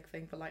have a big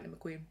thing for Lightning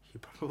McQueen. He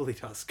probably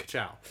does.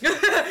 Ka-chow.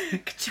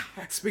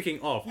 Ka-chow. Speaking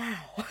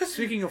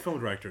of film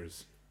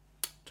directors,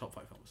 top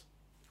 5 films.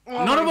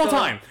 Not of all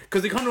time,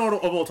 because they can't do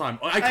of all time.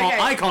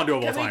 I can't do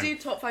of all time. Can we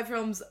do top 5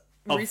 films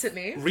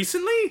recently?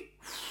 Recently?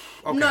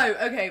 Okay. No,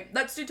 okay.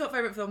 Let's do top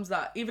favourite films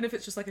that, even if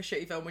it's just like a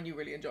shitty film when you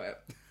really enjoy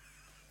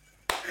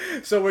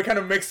it. So we're kind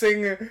of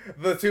mixing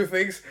the two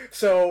things.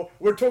 So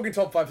we're talking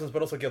top 5 films,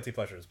 but also guilty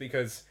pleasures,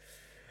 because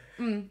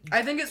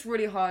I think it's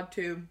really hard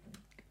to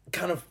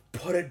kind of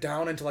put it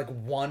down into like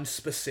one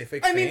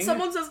specific thing. I mean,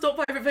 someone says top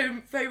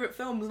 5 favourite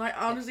films, and I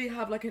honestly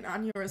have like an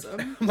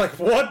aneurysm. I'm like,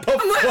 what the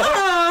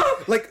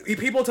fuck? Like,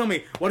 people tell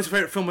me, what is your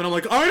favourite film? And I'm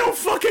like, I don't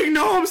fucking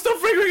know, I'm still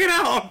figuring it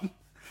out.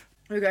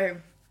 Okay.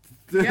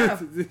 Yeah.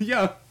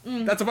 Yeah,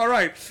 that's about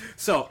right.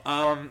 So,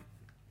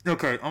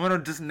 okay, I'm gonna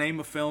just name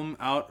a film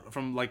out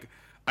from, like,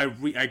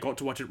 I got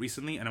to watch it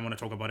recently, and I want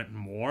to talk about it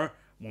more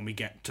when we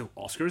get to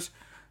Oscars.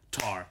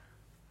 Tar.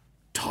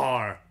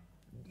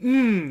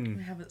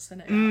 I haven't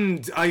seen it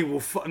yet. I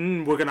will.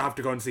 We're gonna have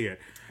to go and see it.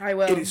 I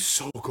will. It is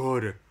so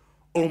good.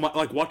 oh my,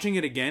 like watching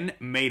it again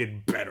made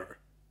it better.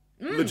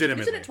 Legitimately.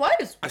 You've seen it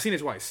twice? I've seen it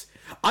twice.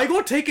 I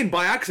got taken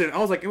by accident. I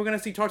was like, we're gonna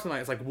see Tar tonight.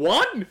 It's like,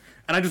 what? And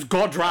I just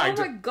got dragged.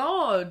 Oh my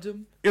god.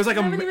 It was like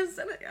I haven't even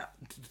seen it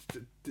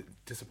yet.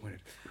 Disappointed.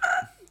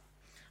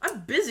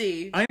 I'm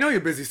busy. I know you're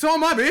busy. So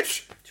am I,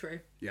 bitch. True.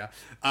 Yeah.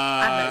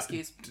 I have no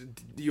excuse.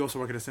 You also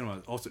work at a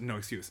cinema. Also, no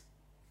excuse.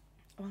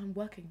 Oh, I'm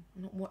working.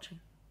 I'm not watching.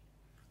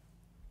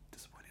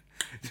 Disappointed.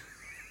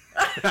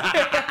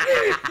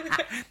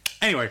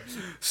 Anyway,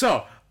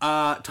 so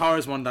Tar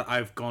is one that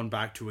I've gone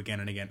back to again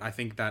and again. I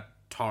think that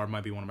Tar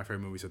might be one of my favorite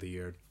movies of the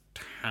year.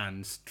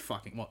 Hands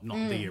fucking, well,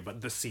 not the year,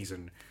 but the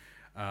season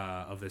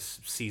of this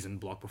season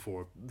block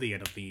before the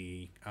end of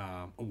the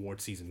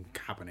award season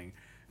happening.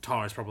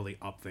 Tar is probably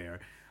up there.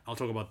 We'll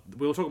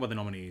talk about the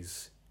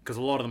nominees because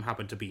a lot of them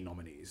happen to be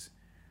nominees.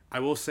 I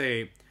will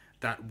say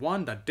that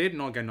one that did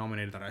not get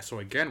nominated that I saw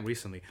again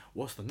recently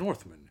was The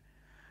Northman.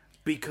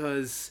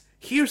 Because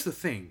here's the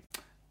thing.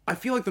 I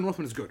feel like The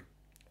Northman is good.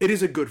 It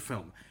is a good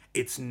film.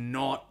 It's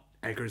not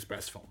Edgar's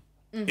best film.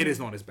 Mm-hmm. It is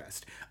not his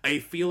best. I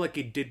feel like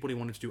it did what he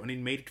wanted to do, and it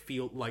made it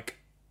feel like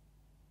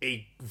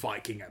a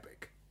Viking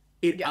epic.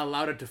 It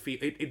allowed it to feel...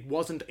 It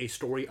wasn't a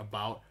story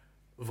about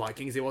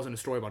Vikings. It wasn't a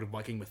story about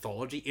Viking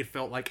mythology. It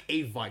felt like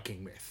a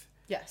Viking myth.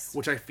 Yes.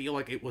 Which I feel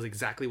like it was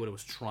exactly what it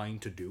was trying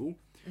to do.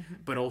 Mm-hmm.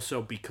 But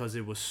also because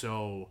it was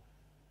so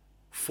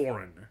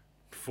foreign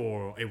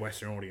for a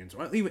Western audience,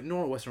 or even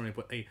not a Western audience,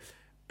 but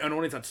an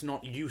audience that's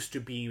not used to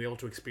being able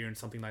to experience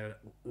something like that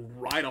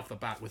right off the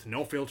bat with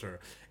no filter.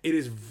 It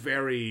is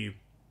very...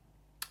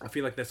 I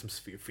feel like there's some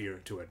fear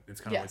to it. It's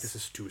kind of like, this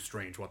is too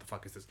strange. What the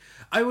fuck is this?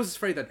 I was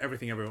afraid that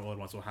Everything Everywhere All at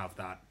Once will have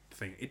that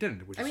thing. It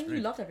didn't. Which you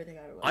loved Everything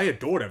Everywhere. I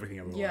adored Everything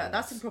Everywhere. Yeah,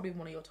 that's probably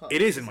one of your top.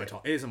 It is in my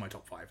top. It is in my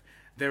top 5.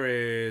 There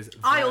is...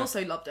 I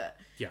also loved it.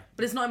 Yeah.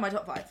 But it's not in my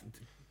top 5.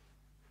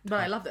 But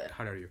I loved it.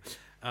 How dare you?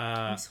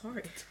 I'm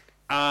sorry.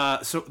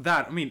 So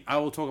that, I mean, I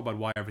will talk about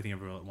why Everything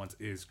Everywhere at Once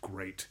is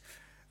great.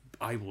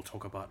 I will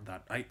talk about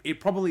that.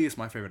 It probably is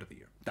my favorite of the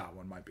year. That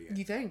one might be it.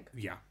 You think?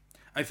 Yeah.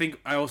 I think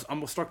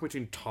I'm stuck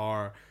between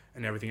Tar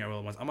and Everything Everywhere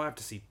at Once. I might have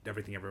to see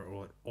Everything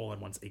Everywhere All at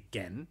Once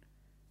again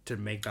to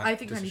make that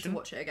decision. I need to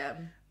watch it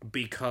again.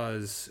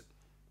 Because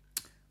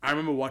I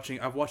remember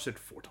I've watched it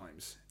 4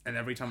 times. And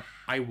every time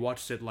I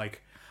watched it,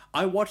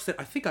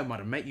 I think I might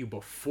have met you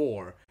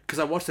before. Because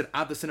I watched it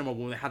at the cinema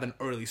when they had an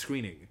early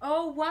screening.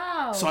 Oh,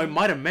 wow. So I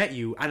might have met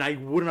you and I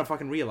wouldn't have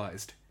fucking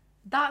realized.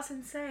 That's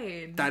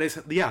insane. That is,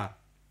 yeah.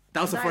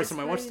 That was the first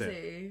time I watched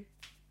it.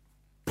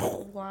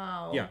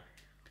 Wow. Yeah.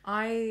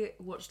 I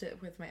watched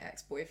it with my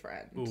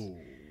ex-boyfriend. Ooh.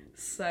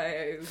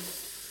 So...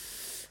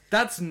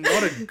 That's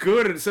not a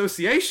good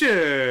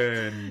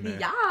association.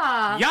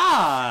 Yeah.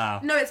 Yeah.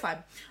 No, it's fine.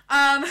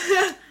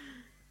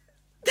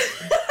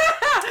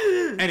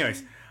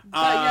 Anyways.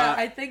 But yeah,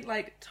 I think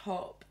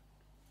top...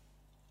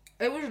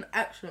 It was an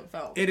excellent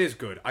film. It is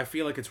good. I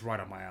feel like it's right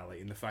up my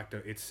alley in the fact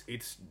that it's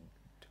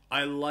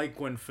I like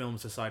when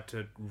films decide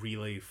to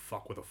really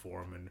fuck with a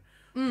form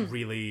and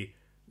really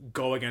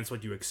go against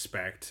what you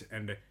expect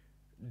and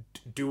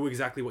do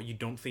exactly what you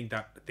don't think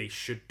that they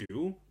should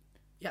do.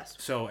 Yes.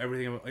 So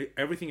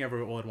everything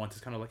ever all at once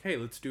is kind of like, hey,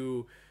 let's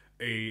do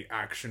a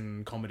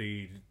action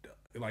comedy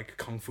like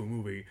kung fu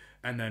movie,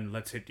 and then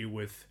let's hit you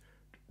with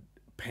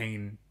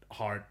pain,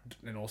 heart,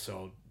 and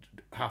also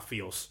half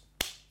feels.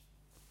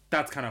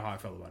 That's kind of how I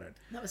felt about it.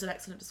 That was an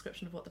excellent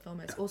description of what the film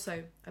is.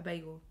 Also, a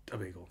bagel. A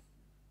bagel.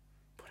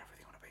 Put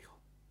everything on a bagel.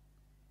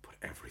 Put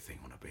everything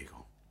on a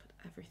bagel. Put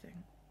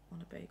everything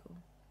on a bagel.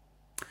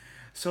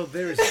 So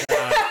there's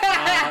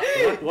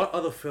that. What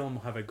other film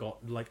have I got?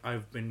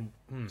 I've been...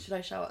 Should I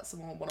shout out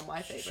some more? One of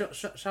my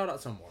favourites. Shout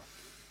out some more.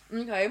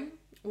 Okay.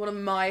 One of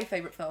my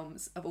favourite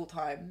films of all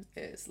time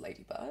is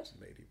Lady Bird.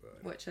 Lady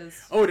Bird. Which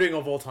is... Oh, we're doing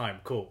of all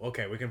time. Cool.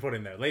 Okay, we can put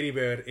in there. Lady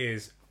Bird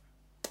is...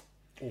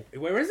 Oh,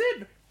 where is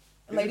it?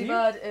 Lady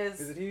Bird is...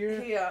 Is it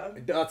here? Here.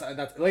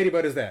 That's Lady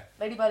Bird is there.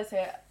 Lady Bird is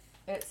here.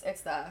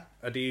 It's there.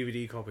 A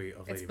DVD copy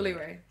of Lady Bird. It's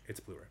Blu-ray. It's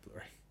Blu-ray.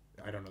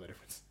 I don't know the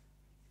difference.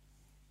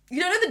 You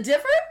don't know the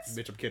difference?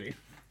 Bitch, I'm kidding.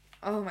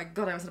 Oh my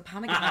god, I was in a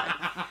panic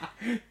attack.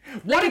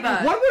 What would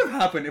have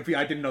happened if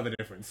I didn't know the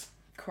difference?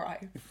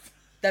 Cry.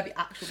 There'd be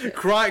actual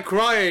tears.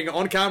 Crying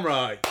on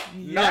camera.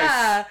 Yeah.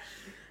 Nice.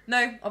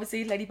 No,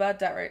 obviously Lady Bird,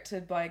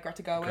 directed by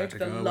Greta Gerwig,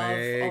 the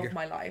love of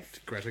my life.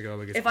 Greta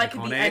Gerwig is If iconic. I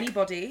could be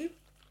anybody,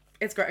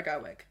 it's Greta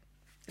Gerwig.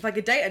 If I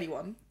could date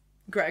anyone,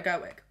 Greta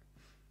Gerwig.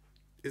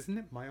 Isn't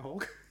it Maya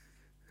Hawke?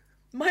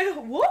 Maya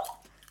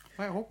what?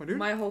 Maya Hawke, my dude.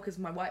 Maya Hawke is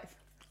my wife.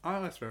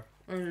 Oh, that's fair.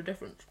 There's a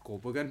difference. Cool.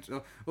 We're going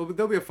to,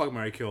 there'll be a fuck,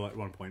 marry, kill at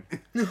one point.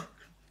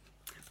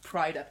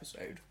 Pride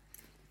episode.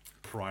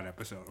 Pride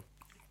episode.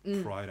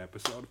 Pride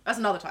episode. That's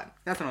another time.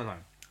 That's another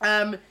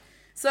time.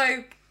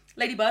 So,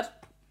 Lady Bird,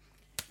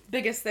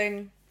 biggest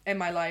thing in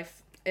my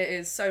life. It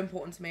is so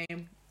important to me.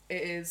 It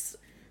is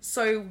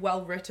so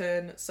well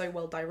written, so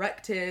well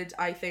directed.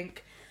 I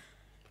think,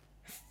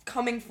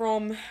 coming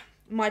from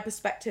my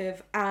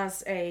perspective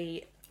as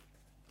a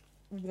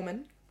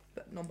woman,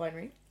 but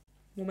non-binary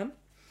woman,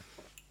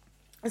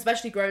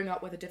 especially growing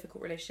up with a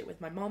difficult relationship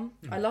with my mom.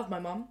 I love my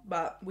mom,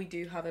 but we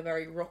do have a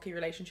very rocky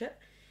relationship.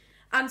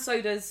 And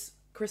so does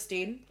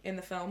Christine in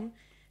the film.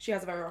 She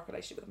has a very rocky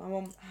relationship with my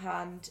mom,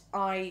 and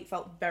I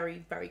felt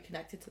very, very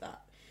connected to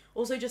that.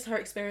 Also, just her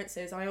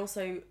experiences. I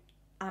also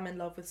am in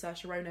love with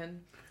Saoirse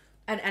Ronan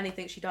and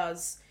anything she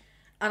does.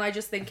 And I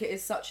just think it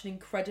is such an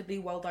incredibly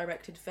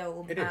well-directed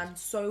film and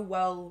so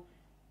well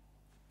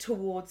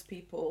towards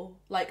people.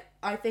 Like,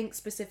 I think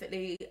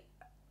specifically,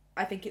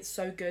 I think it's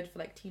so good for,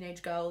 like,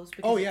 teenage girls.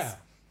 Because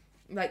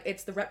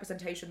it's the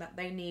representation that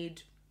they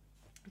need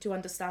to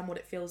understand what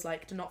it feels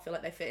like to not feel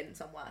like they fit in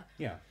somewhere.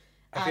 Yeah.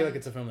 I feel like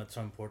it's a film that's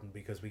so important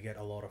because we get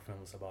a lot of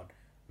films about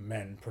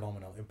men,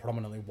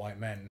 predominantly white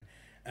men,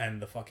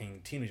 and the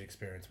fucking teenage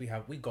experience.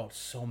 We got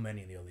so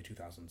many in the early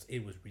 2000s.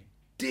 It was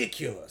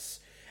ridiculous.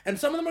 And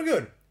some of them are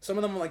good. Some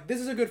of them are like, this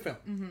is a good film.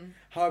 Mm-hmm.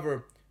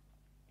 However,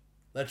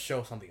 let's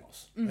show something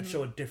else. Mm-hmm. Let's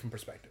show a different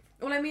perspective.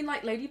 Well, I mean,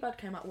 like, Lady Bird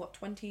came out,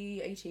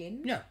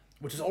 2018? Yeah.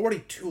 Which is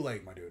already too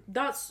late, my dude.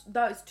 That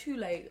is too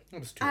late.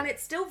 And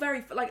it's still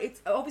very, like,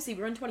 it's, obviously,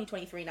 we're in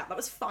 2023 now. That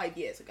was 5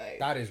 years ago.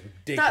 That is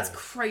ridiculous. That's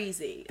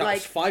crazy. That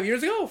was 5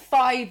 years ago?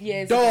 5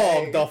 years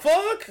ago. Dog, the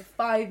fuck?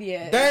 5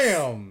 years.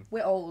 Damn.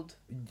 We're old.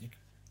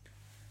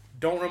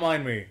 Don't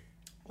remind me.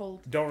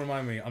 Old. Don't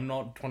remind me. I'm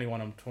not 21,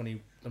 I'm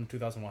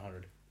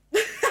 2100.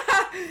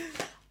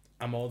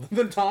 I'm older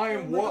than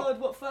time. Oh my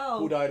god, what fell?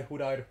 Who died?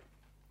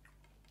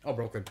 Oh,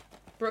 Brooklyn.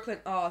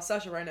 Oh,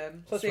 Saoirse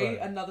Ronan. That's See, right.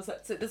 another... So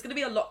there's going to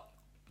be a lot...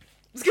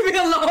 There's going to be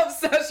a lot of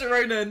Saoirse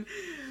Ronan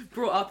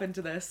brought up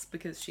into this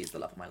because she's the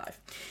love of my life.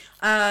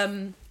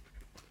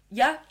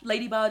 Yeah,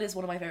 Lady Bird is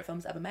one of my favourite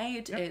films ever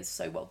made. Yep. It's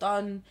so well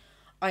done.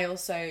 I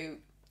also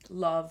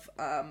love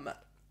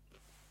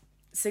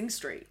Sing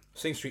Street.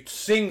 Sing Street.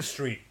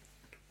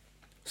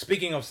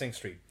 Speaking of Sing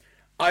Street,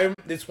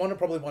 it's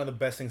probably one of the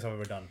best things I've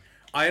ever done.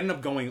 I ended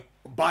up going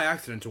by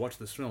accident to watch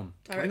this film.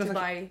 Directed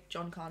by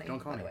John Carney,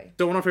 by the way.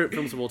 So one of my favourite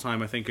films of all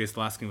time, I think, is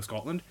The Last King of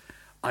Scotland.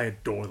 I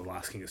adore The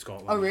Last King of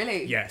Scotland. Oh,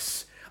 really?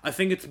 Yes. I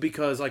think it's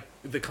because, like,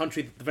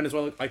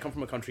 Venezuela, I come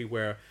from a country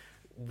where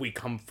we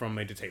come from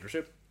a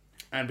dictatorship,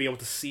 and be able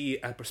to see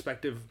a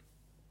perspective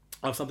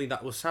of something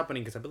that was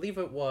happening, because I believe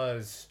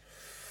was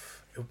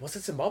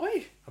it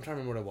Zimbabwe? I'm trying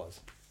to remember what it was.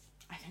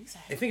 I think so.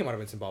 I think it might have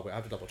been Zimbabwe. I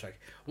have to double check.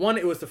 One,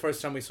 it was the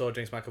first time we saw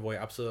James McAvoy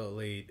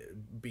absolutely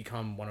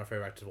become one of our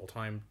favorite actors of all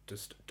time.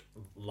 Just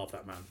love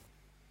that man.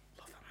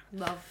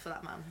 Love for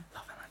that man.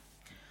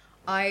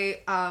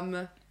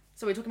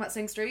 So we're talking about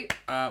Sing Street.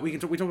 We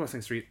talk about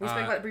Sing Street. We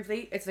spoke about it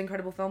briefly. It's an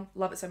incredible film.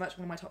 Love it so much.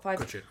 One of my top 5.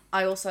 Good shit.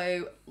 I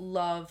also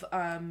love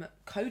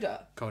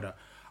Coda.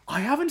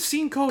 I haven't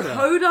seen Coda. Is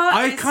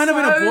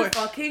so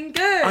fucking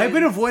good. I've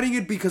been avoiding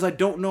it because I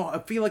don't know. I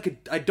feel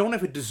like I don't know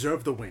if it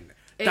deserved the win.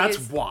 That's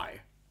why.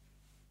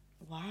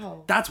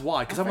 Wow. That's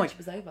why. Because I'm like,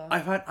 was over.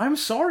 I'm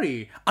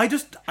sorry.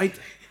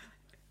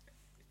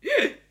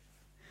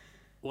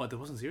 What, that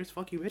wasn't serious?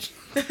 Fuck you, bitch.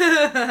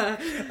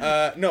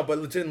 No, but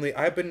legitimately,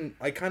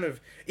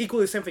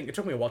 equally the same thing. It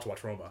took me a while to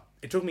watch Roma.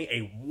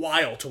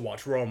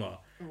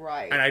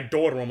 Right. And I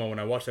adored Roma when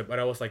I watched it, but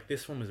I was like,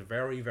 this film is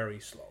very, very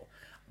slow.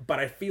 But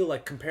I feel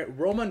like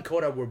Roma and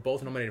Coda were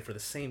both nominated for the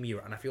same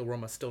year, and I feel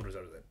Roma still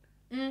deserves it.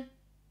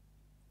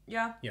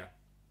 Yeah. Yeah.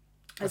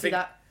 I see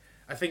that.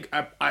 I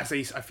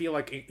feel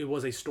like it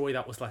was a story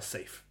that was less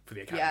safe for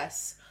the Academy.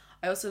 Yes.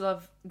 I also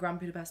love Grand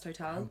Budapest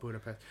Hotel.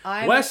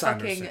 I'm Wes a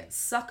fucking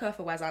sucker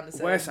for Wes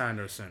Anderson. Wes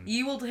Anderson.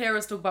 You will hear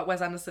us talk about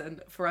Wes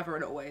Anderson forever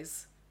and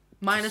always.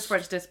 Minus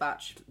French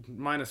Dispatch.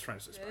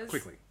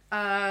 Quickly.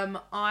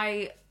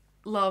 I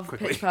love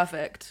Pitch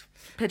Perfect.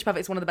 Pitch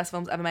Perfect is one of the best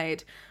films ever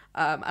made.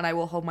 And I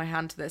will hold my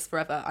hand to this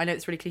forever. I know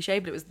it's really cliche,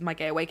 but it was my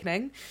gay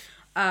awakening.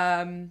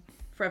 Forever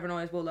and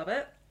always will love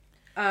it.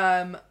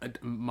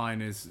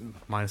 Mine is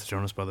the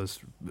Jonas Brothers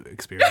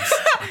experience.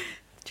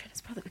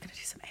 Jonas Brothers, we're going to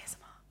do some ASMR.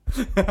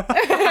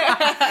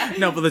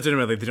 No, but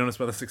legitimately, the Jonas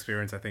Brothers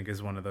experience, I think,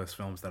 is one of those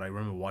films that I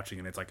remember watching,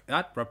 and it's like,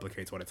 that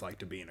replicates what it's like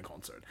to be in a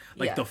concert.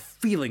 Like, the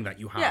feeling that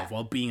you have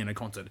while being in a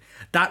concert,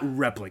 that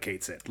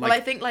replicates it. Like, well,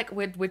 I think, like,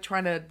 we're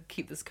trying to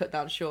keep this cut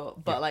down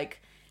short, but,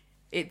 like,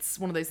 it's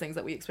one of those things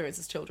that we experience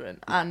as children.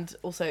 And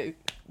also,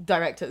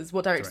 directors.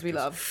 What directors we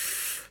love?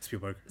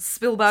 Spielberg.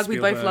 We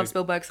both love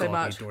Spielberg so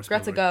much.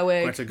 Greta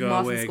Gerwig,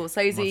 Martin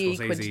Scorsese,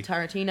 Quentin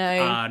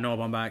Tarantino. Noah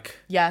Baumbach.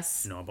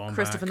 Yes.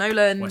 Christopher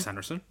Nolan. Wes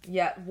Anderson.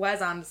 Yeah,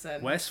 Wes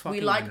Anderson.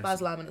 We like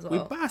Baz Luhrmann as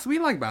well. We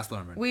like Baz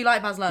Luhrmann. We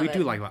like Baz Luhrmann. We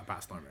do like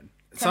Baz Luhrmann.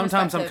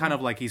 Sometimes I'm kind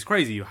of like, he's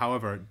crazy.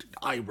 However,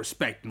 I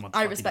respect him.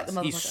 I respect the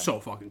motherfucker. He's so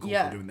fucking cool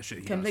for doing the shit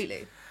he completely.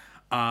 does.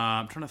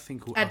 I'm trying to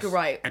think who Edgar else.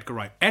 Wright.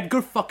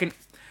 Edgar fucking...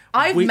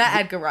 I've met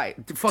Edgar Wright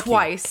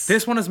twice.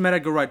 This one has met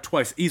Edgar Wright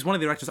twice. He's one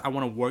of the directors I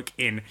want to work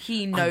in.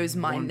 He knows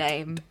my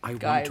name. I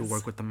want to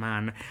work with the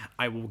man.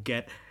 I will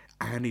get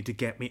Andi to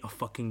get me a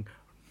fucking...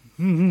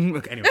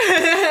 Okay, anyway.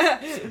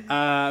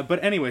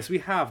 But anyways, we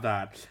have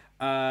that.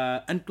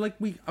 And like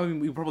we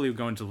probably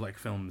go into like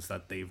films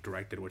that they've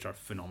directed, which are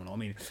phenomenal. I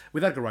mean,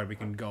 with Edgar Wright, we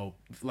can go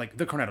like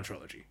the Cornetto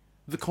trilogy.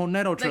 The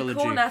Cornetto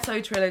trilogy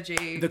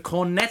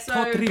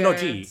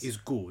is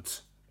good.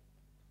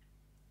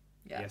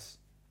 Yes.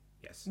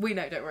 Yes. We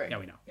know, don't worry. Yeah,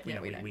 we know. Yeah,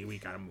 we know. We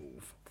gotta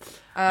move.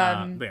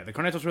 But yeah, the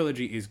Cornetto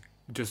trilogy is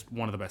just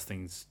one of the best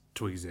things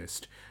to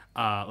exist.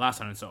 Last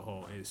Night in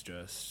Soho is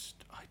just...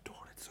 I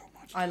adored it so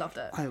much. I loved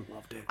it. I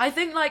loved it. I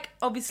think, like,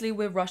 obviously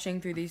we're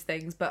rushing through these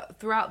things, but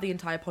throughout the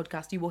entire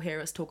podcast, you will hear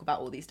us talk about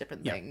all these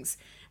different things.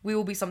 We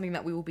will be something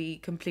that we will be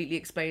completely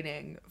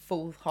explaining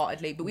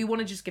full-heartedly, but we want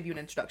to just give you an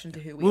introduction to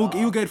who we are.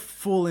 You'll get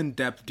full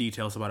in-depth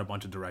details about a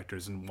bunch of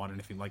directors and what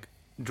anything, like,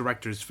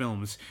 directors,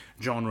 films,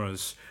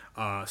 genres,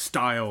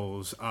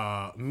 styles,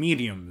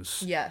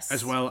 mediums. Yes.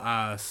 As well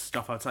as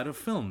stuff outside of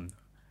film,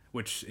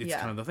 which is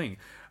kind of the thing.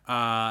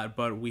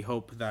 But we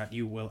hope that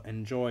you will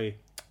enjoy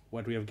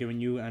what we have given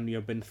you, and you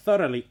have been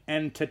thoroughly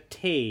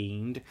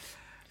entertained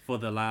for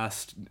the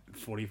last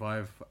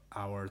 45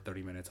 hour,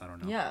 30 minutes, I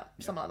don't know. Yeah,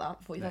 something like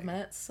that. 45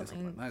 minutes,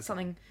 something like that.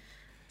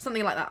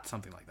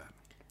 Something like that.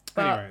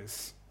 But,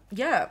 anyways.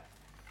 Yeah.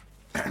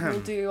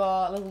 We'll do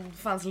our little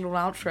fancy little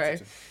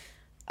outro.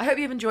 I hope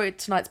you've enjoyed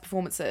tonight's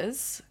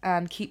performances,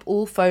 and keep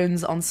all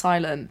phones on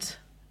silent.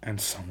 And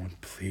someone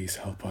please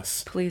help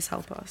us. Please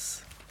help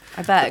us.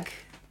 I beg.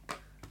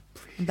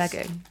 Please, I'm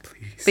begging.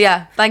 Please. But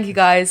yeah, thank you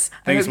guys.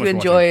 I hope you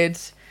enjoyed.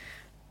 See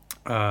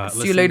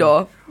you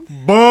later.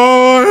 Bye!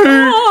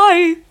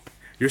 Bye!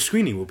 Your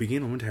screening will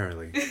begin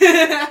momentarily.